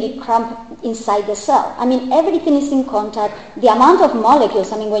extremely cramped inside the cell. I mean, everything is in contact. The amount of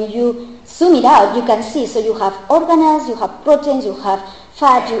molecules, I mean, when you zoom it out, you can see. So you have organelles, you have proteins, you have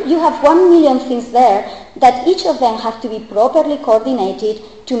fat, you have 1 million things there that each of them have to be properly coordinated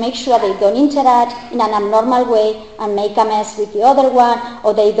to make sure they don't interact in an abnormal way and make a mess with the other one,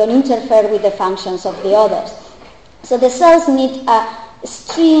 or they don't interfere with the functions of the others. So the cells need a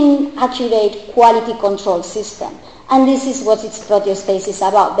extreme, accurate quality control system. And this is what its proteostasis is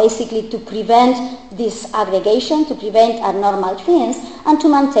about, basically to prevent this aggregation, to prevent abnormal things, and to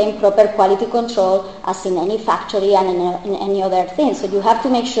maintain proper quality control as in any factory and in any other thing. So you have to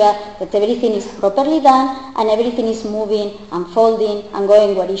make sure that everything is properly done and everything is moving and folding and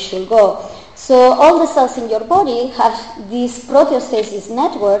going where it should go. So all the cells in your body have this proteostasis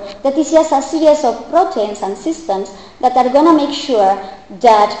network that is just a series of proteins and systems that are going to make sure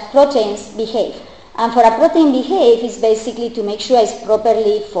that proteins behave. And for a protein behave, it's basically to make sure it's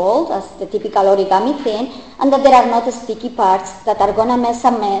properly folded, as the typical origami thing, and that there are not sticky parts that are going to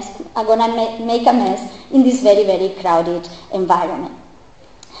make a mess in this very, very crowded environment.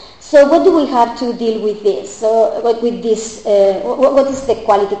 So what do we have to deal with this? So what is the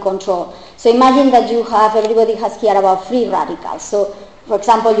quality control? So imagine that everybody has heard about free radicals. So for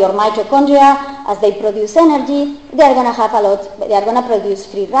example, your mitochondria, as they produce energy, they are going to produce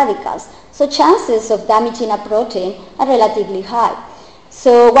free radicals. So chances of damaging a protein are relatively high.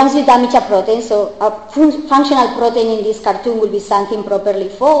 So once you damage a protein, so a functional protein in this cartoon will be something properly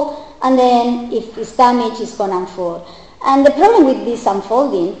folded, and then if it's damaged, it's going to unfold. And the problem with this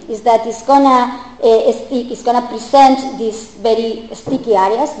unfolding is that it's going to present these very sticky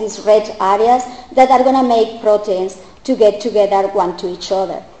areas, these red areas, that are going to make proteins to get together one to each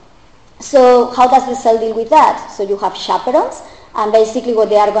other. So how does the cell deal with that? So you have chaperones, and basically what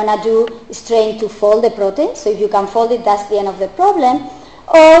they are going to do is train to fold the protein. So if you can fold it, that's the end of the problem.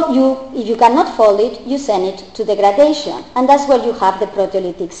 Or if you cannot fold it, you send it to degradation. And that's where you have the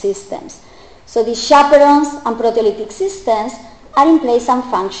proteolytic systems. So these chaperones and proteolytic systems are in place and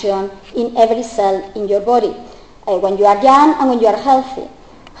function in every cell in your body, when you are young and when you are healthy.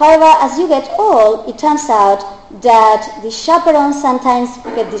 However, as you get old, it turns out that the chaperones sometimes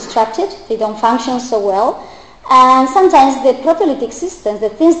get distracted, they don't function so well, and sometimes the proteolytic systems, the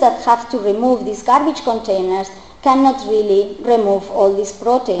things that have to remove these garbage containers, cannot really remove all these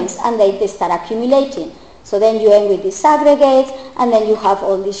proteins, and they start accumulating. So then you end with these aggregates, and then you have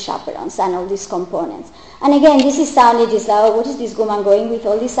all these chaperones and all these components. And again, this is sounding just like, what is this woman going with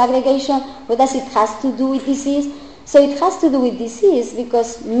all this aggregation? What does it have to do with disease? So it has to do with disease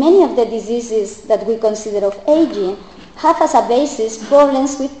because many of the diseases that we consider of aging have as a basis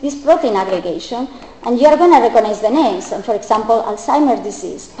problems with this protein aggregation, and you are going to recognize the names. And for example, Alzheimer's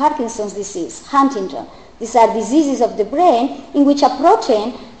disease, Parkinson's disease, Huntington. These are diseases of the brain in which a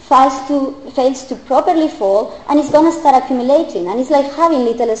protein fails to properly fold, and it's going to start accumulating, and it's like having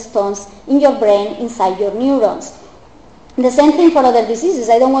little stones in your brain inside your neurons. The same thing for other diseases.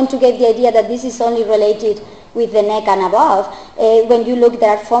 I don't want to get the idea that this is only related with the neck and above. When you look, there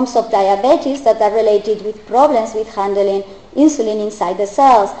are forms of diabetes that are related with problems with handling insulin inside the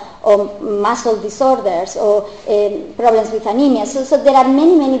cells, or muscle disorders, or problems with anemia. So there are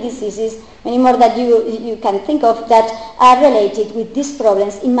many, many diseases, many more that you can think of, that are related with these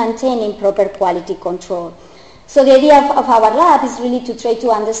problems in maintaining proper quality control. So the idea of our lab is really to try to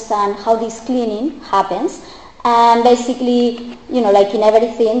understand how this cleaning happens. And basically, like in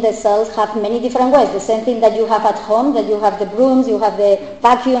everything, the cells have many different ways. The same thing that you have at home, that you have the brooms, you have the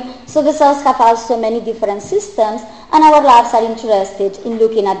vacuum. So the cells have also many different systems, and our labs are interested in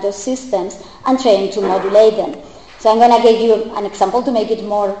looking at those systems and trying to modulate them. So I'm going to give you an example to make it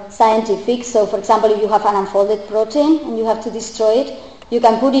more scientific. So for example, if you have an unfolded protein and you have to destroy it, you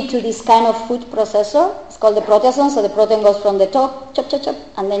can put it to this kind of food processor. It's called the proteasome, so the protein goes from the top, chop, chop, chop,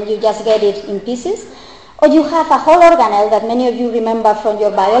 and then you just get it in pieces. Or you have a whole organelle that many of you remember from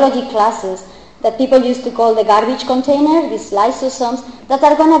your biology classes that people used to call the garbage container, these lysosomes, that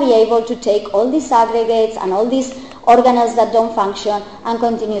are going to be able to take all these aggregates and all these organelles that don't function and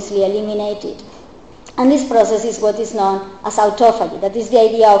continuously eliminate it. And this process is what is known as autophagy. That is the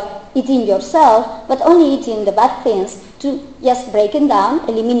idea of eating yourself, but only eating the bad things to just break them down,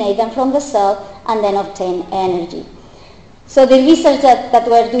 eliminate them from the cell, and then obtain energy. So the research that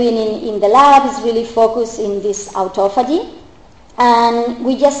we're doing in the lab is really focused in this autophagy. And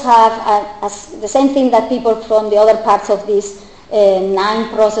we just have the same thing that people from the other parts of these 9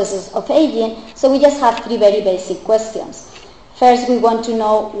 processes of aging. So we just have 3 very basic questions. First, we want to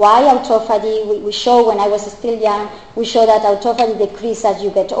know why autophagy. We show, when I was still young, we show that autophagy decreases as you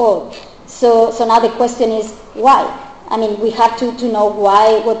get old. So now the question is why? I mean, we have to know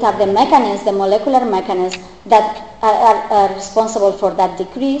why, what are the mechanisms, the molecular mechanisms that are responsible for that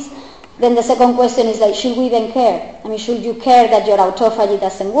decrease. Then the second question is, like, should we even care? I mean, should you care that your autophagy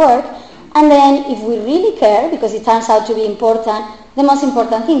doesn't work? And then if we really care, because it turns out to be important, the most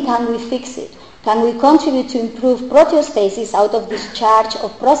important thing, can we fix it? Can we contribute to improve proteostasis out of this charge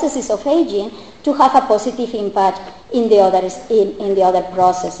of processes of aging to have a positive impact in the other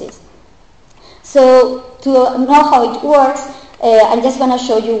processes? So to know how it works, I'm just going to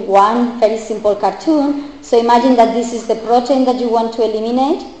show you one very simple cartoon. So imagine that this is the protein that you want to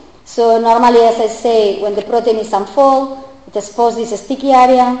eliminate. So normally, as I say, when the protein is unfolded, it exposes this sticky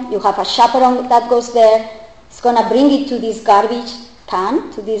area. You have a chaperone that goes there. It's going to bring it to this garbage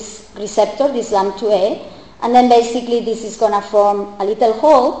can, to this receptor, this LAMP2A. And then basically this is going to form a little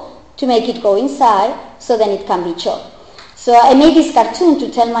hole to make it go inside, so then it can be chopped. So I made this cartoon to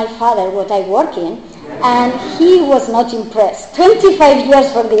tell my father what I work in, and he was not impressed. 25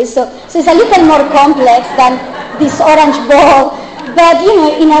 years for this, so it's a little more complex than this orange ball, but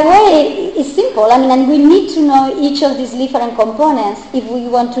in a way it's simple. And we need to know each of these different components if we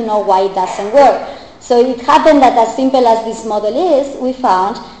want to know why it doesn't work. So it happened that as simple as this model is, we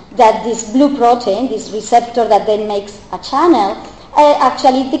found that this blue protein, this receptor that then makes a channel,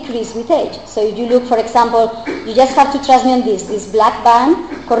 actually decrease with age. So if you look, for example, you just have to trust me on this. This black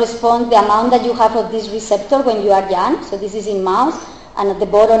band corresponds the amount that you have of this receptor when you are young. So this is in mouse, and at the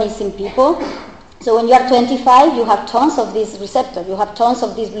bottom is in people. So when you are 25, you have tons of this receptor. You have tons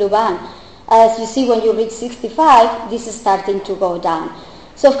of this blue band. As you see, when you reach 65, this is starting to go down.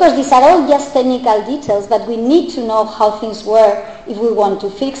 So of course, these are all just technical details, but we need to know how things work if we want to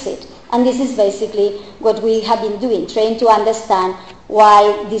fix it. And this is basically what we have been doing, trying to understand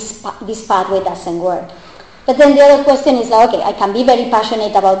why this pathway doesn't work. But then the other question is like, okay, I can be very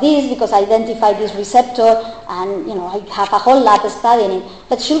passionate about this because I identify this receptor and I have a whole lab studying it.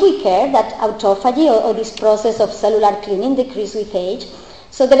 But should we care that autophagy or this process of cellular cleaning decreases with age?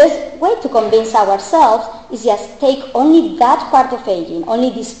 So the best way to convince ourselves is just take only that part of aging,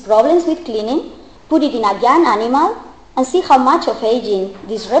 only these problems with cleaning, put it in a young animal, and see how much of aging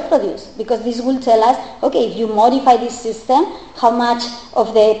this reproduces, because this will tell us, okay, if you modify this system, how much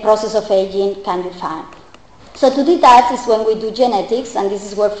of the process of aging can you find. So to do that is when we do genetics, and this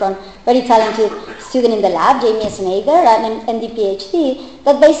is work from very talented student in the lab, Jamie Snyder, an MD PhD,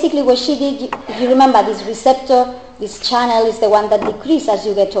 that basically what she did, if you remember, this receptor, this channel is the one that decreases as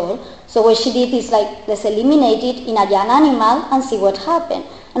you get old. So what she did is let's eliminate it in a young animal and see what happened.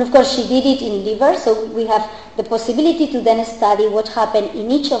 And of course she did it in liver, so we have the possibility to then study what happened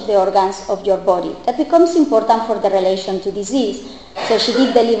in each of the organs of your body. That becomes important for the relation to disease. So she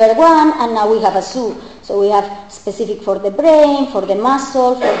did the liver one, and now we have a zoo. So we have specific for the brain, for the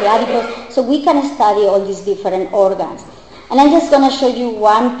muscle, for the adipose. So we can study all these different organs. And I'm just going to show you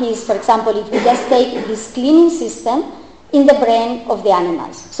one piece. For example, if we just take this cleaning system in the brain of the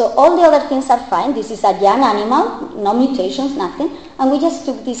animals. So all the other things are fine. This is a young animal, no mutations, nothing. And we just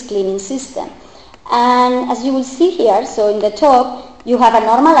took this cleaning system. And as you will see here, so in the top, you have a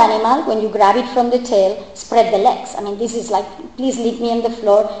normal animal. When you grab it from the tail, spread the legs. This is like, please leave me on the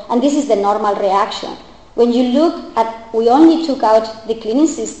floor. And this is the normal reaction. When you look at, we only took out the cleaning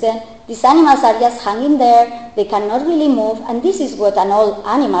system. These animals are just hanging there. They cannot really move. And this is what an old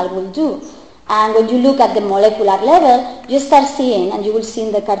animal will do. And when you look at the molecular level, you start seeing, and you will see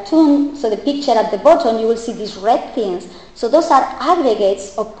in the cartoon, so the picture at the bottom, you will see these red things. So those are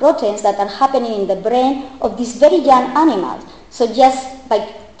aggregates of proteins that are happening in the brain of these very young animals. So just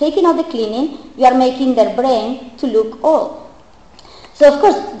by taking out the cleaning, you are making their brain to look old. So of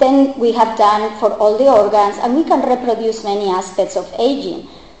course, then we have done for all the organs, and we can reproduce many aspects of aging.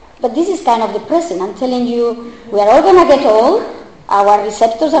 But this is kind of depressing. I'm telling you, we are all going to get old. Our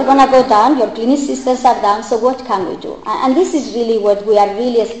receptors are going to go down, your cleaning systems are down, so what can we do? And this is really what we are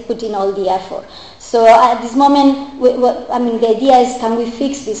really putting all the effort. So at this moment, the idea is, can we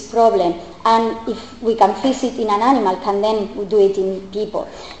fix this problem? And if we can fix it in an animal, can then we do it in people?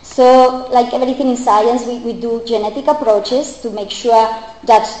 So like everything in science, we do genetic approaches to make sure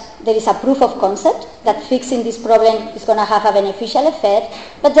that there is a proof of concept that fixing this problem is going to have a beneficial effect.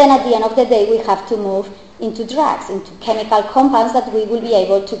 But then at the end of the day, we have to move into drugs, into chemical compounds that we will be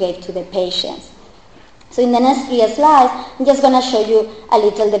able to give to the patients. So in the next 3 slides, I'm just going to show you a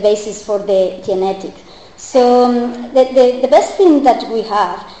little the basis for the genetics. So the best thing that we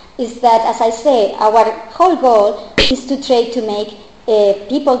have is that, as I say, our whole goal is to try to make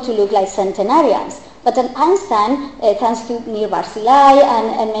people to look like centenarians. But at Einstein, thanks to Nir Barzilai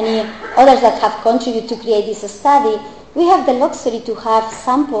and many others that have contributed to create this study, we have the luxury to have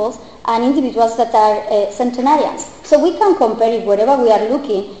samples and individuals that are centenarians. So we can compare it wherever we are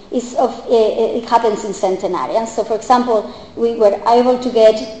looking, it happens in centenarians. So for example, we were able to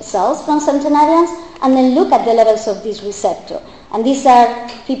get cells from centenarians and then look at the levels of this receptor. And these are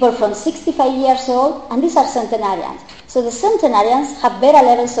people from 65 years old, and these are centenarians. So the centenarians have better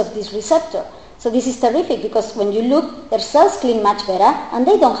levels of this receptor. So this is terrific because when you look, their cells clean much better and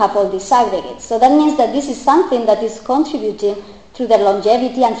they don't have all these aggregates. So that means that this is something that is contributing through their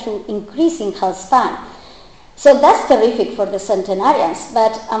longevity and through increasing health span. So that's terrific for the centenarians.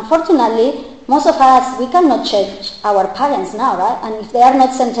 But unfortunately, most of us, we cannot change our parents now, right? And if they are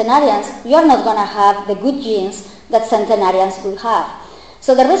not centenarians, you are not going to have the good genes that centenarians will have.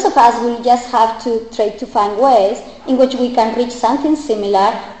 So the rest of us will just have to try to find ways in which we can reach something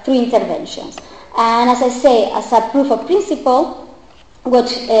similar through interventions. And as I say, as a proof of principle, what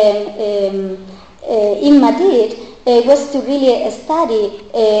INMA did was to really study,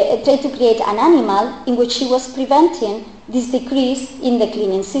 try to create an animal in which she was preventing this decrease in the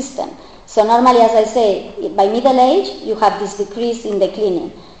cleaning system. So normally, as I say, by middle age, you have this decrease in the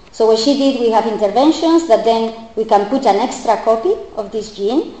cleaning. So what she did, we have interventions that then we can put an extra copy of this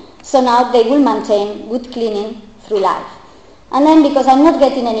gene. So now they will maintain good cleaning through life. And then because I'm not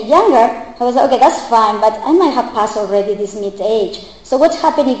getting any younger, I was like, okay, that's fine, but I might have passed already this mid-age. So what's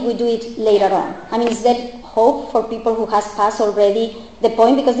happening if we do it later on? I mean, is there hope for people who has passed already the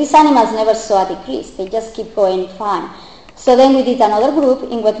point? Because these animals never saw a decrease. They just keep going fine. So then we did another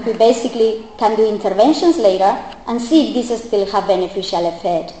group in which we basically can do interventions later and see if this still have beneficial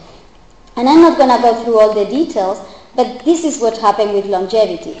effect. And I'm not going to go through all the details, but this is what happened with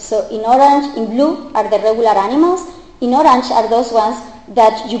longevity. So in orange, in blue are the regular animals. In orange are those ones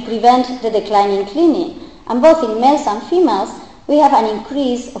that you prevent the decline in cleaning. And both in males and females, we have an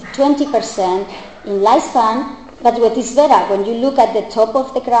increase of 20% in lifespan. But what is better, when you look at the top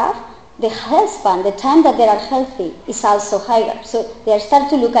of the graph, the health span, the time that they are healthy, is also higher. So they start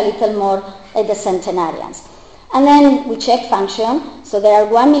to look a little more like the centenarians. And then we check function. So there are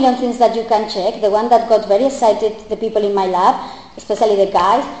 1 million things that you can check. The one that got very excited, the people in my lab, especially the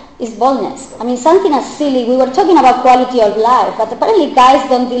guys, is baldness. I mean, something as silly. We were talking about quality of life, but apparently guys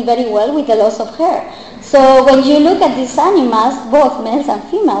don't deal very well with the loss of hair. So when you look at these animals, both males and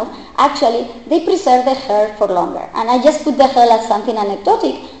females, actually, they preserve the hair for longer. And I just put the hair as something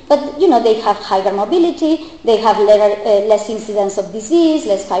anecdotic, but, you know, they have higher mobility, they have less incidence of disease,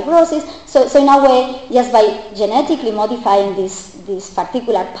 less fibrosis. So in a way, just by genetically modifying this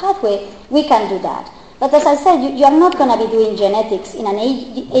particular pathway, we can do that. But as I said, you are not going to be doing genetics in an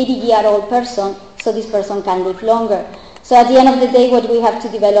 80-year-old person, so this person can live longer. So at the end of the day, what we have to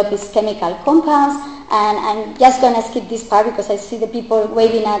develop is chemical compounds, and I'm just going to skip this part because I see the people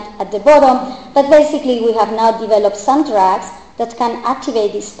waving at the bottom. But basically, we have now developed some drugs that can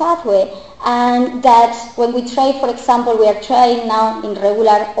activate this pathway, and that when we try, for example, we are trying now in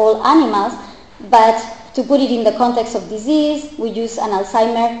regular all animals, but to put it in the context of disease, we use an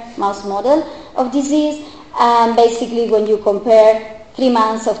Alzheimer mouse model of disease, and basically when you compare 3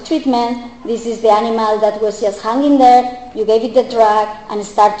 months of treatment, this is the animal that was just hanging there, you gave it the drug, and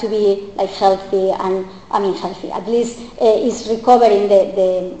start to be like healthy, and healthy, at least is recovering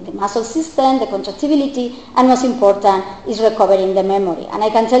the muscle system, the contractility, and most important, is recovering the memory. And I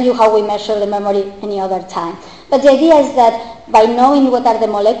can tell you how we measure the memory any other time. But the idea is that by knowing what are the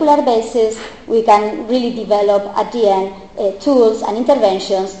molecular bases, we can really develop at the end tools and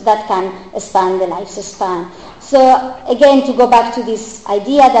interventions that can expand the lifespan. So again, to go back to this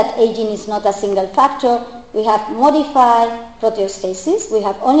idea that aging is not a single factor, we have modified proteostasis, we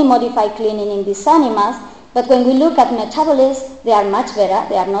have only modified cleaning in these animals, but when we look at metabolism, they are much better.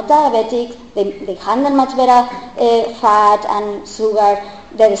 They are not diabetic, they handle much better fat and sugar.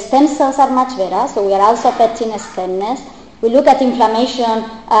 Their stem cells are much better, so we are also affecting stemness. We look at inflammation,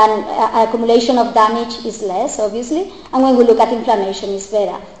 and accumulation of damage is less, obviously, and when we look at inflammation, it's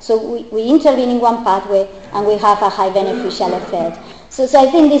better. So we intervene in one pathway, and we have a high beneficial effect. So I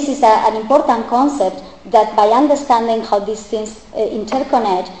think this is an important concept, that by understanding how these things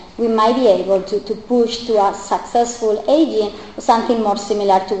interconnect, we might be able to push to a successful aging, something more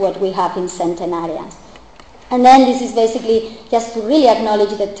similar to what we have in centenarians. And then this is basically just to really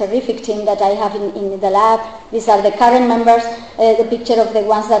acknowledge the terrific team that I have in the lab. These are the current members, the picture of the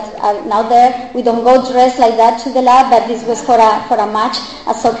ones that are now there. We don't go dressed like that to the lab, but this was for a match,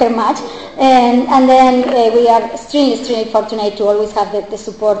 a soccer match. And then we are extremely fortunate to always have the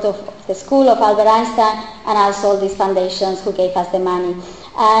support of the school, of Albert Einstein, and also all these foundations who gave us the money.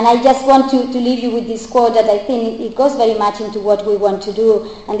 And I just want to leave you with this quote that I think it goes very much into what we want to do.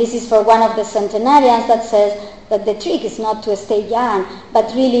 And this is for one of the centenarians that says that the trick is not to stay young,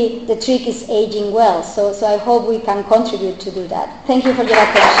 but really the trick is aging well. So I hope we can contribute to do that. Thank you for your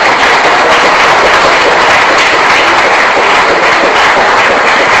attention.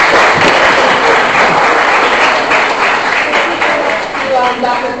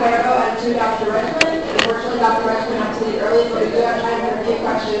 Dr. Cuervo and to Dr. Richmond. Unfortunately, Dr. Richmond had to leave early, but we do have time for a few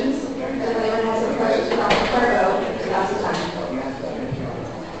questions. If anyone has some questions for Dr. Cuervo, now's the time.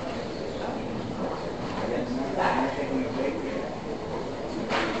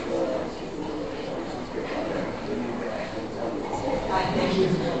 Hi, thank you.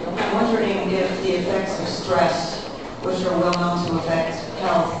 I'm wondering if the effects of stress, which are well known to affect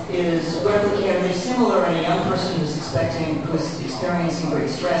health, is replicatably similar in a young person who's experiencing great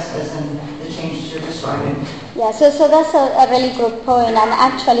stress, as in the changes you're describing? Yeah, so that's a really good point, and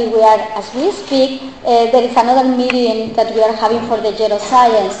actually we are, as we speak, there is another meeting that we are having for the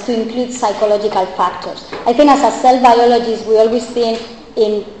geroscience to include psychological factors. I think as a cell biologist, we always think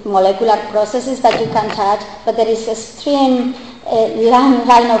in molecular processes that you can touch, but there is a extreme long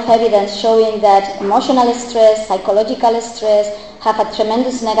line of evidence showing that emotional stress, psychological stress have a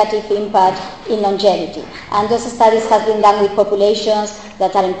tremendous negative impact in longevity. And those studies have been done with populations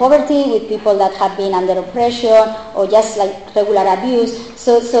that are in poverty, with people that have been under oppression, or just like regular abuse.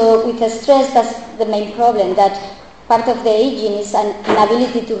 So with the stress, that's the main problem, that part of the aging is an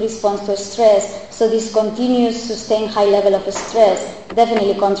inability to respond to stress. So this continuous, sustained high level of stress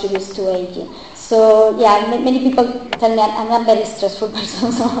definitely contributes to aging. So yeah, many people tell me I'm a very stressful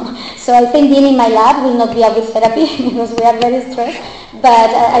person. So I think being in my lab will not be a good therapy because we are very stressed. But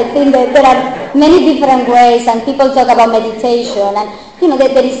I think that there are many different ways, and people talk about meditation, and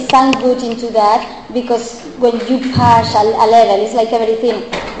there is some good into that, because when you pass a level, it's like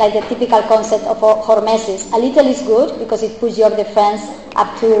everything, like the typical concept of hormesis. A little is good because it puts your defense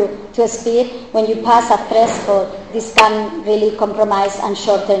up to speed. When you pass a threshold, this can really compromise and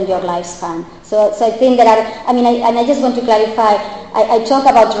shorten your lifespan. So I think there are, and I just want to clarify, I talk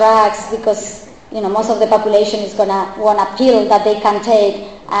about drugs because, most of the population is going to want a pill that they can take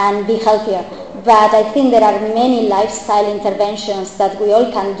and be healthier. But I think there are many lifestyle interventions that we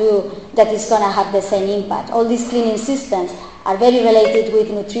all can do that is going to have the same impact. All these cleaning systems are very related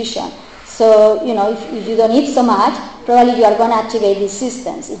with nutrition. So, if you don't eat so much, probably you are going to activate these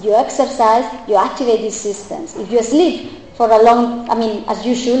systems. If you exercise, you activate these systems. If you sleep for a long, as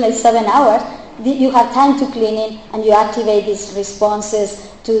you should, like 7 hours, you have time to clean it and you activate these responses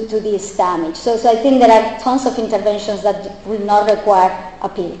to this damage. So I think there are tons of interventions that will not require a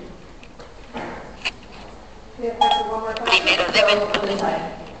pill. We have time for one more question.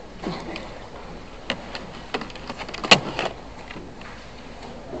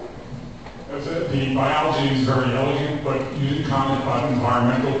 The biology is very elegant, but you didn't comment about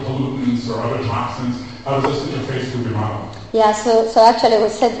environmental pollutants or other toxins. How does this interface with your model? Yeah, so actually we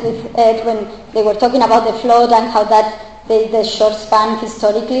said with Ed when they were talking about the flood and how that the short span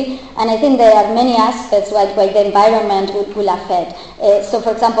historically, and I think there are many aspects why the environment will affect. So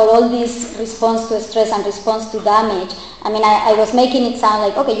for example, all this response to stress and response to damage, I was making it sound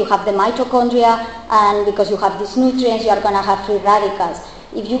like, okay, you have the mitochondria, and because you have these nutrients, you are going to have free radicals.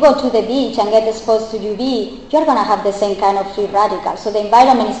 If you go to the beach and get exposed to UV, you're going to have the same kind of free radicals. So the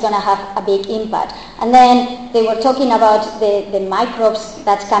environment is going to have a big impact. And then they were talking about the microbes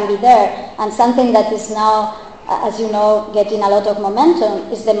that can be there. And something that is now, as you know, getting a lot of momentum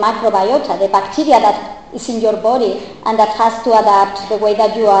is the microbiota, the bacteria that is in your body and that has to adapt the way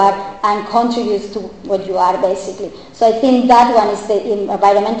that you are and contributes to what you are, basically. So I think that one is the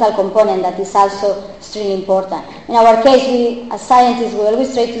environmental component that is also extremely important. In our case, we, as scientists, we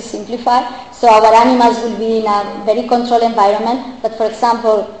always try to simplify. So our animals will be in a very controlled environment. But for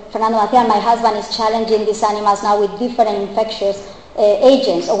example, Fernando Maciel, my husband, is challenging these animals now with different infectious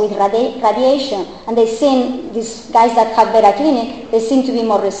agents or with radiation, and they seem, these guys that have better clinic, they seem to be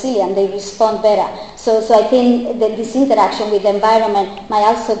more resilient, they respond better. So I think that this interaction with the environment might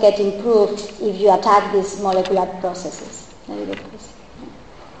also get improved if you attack these molecular processes. Very good, please.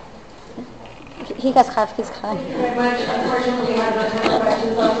 He has half his hand. Thank you very much. Unfortunately, we have no time for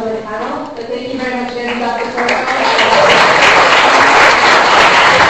questions on the panel, but thank you very much again, Dr. Sorrell.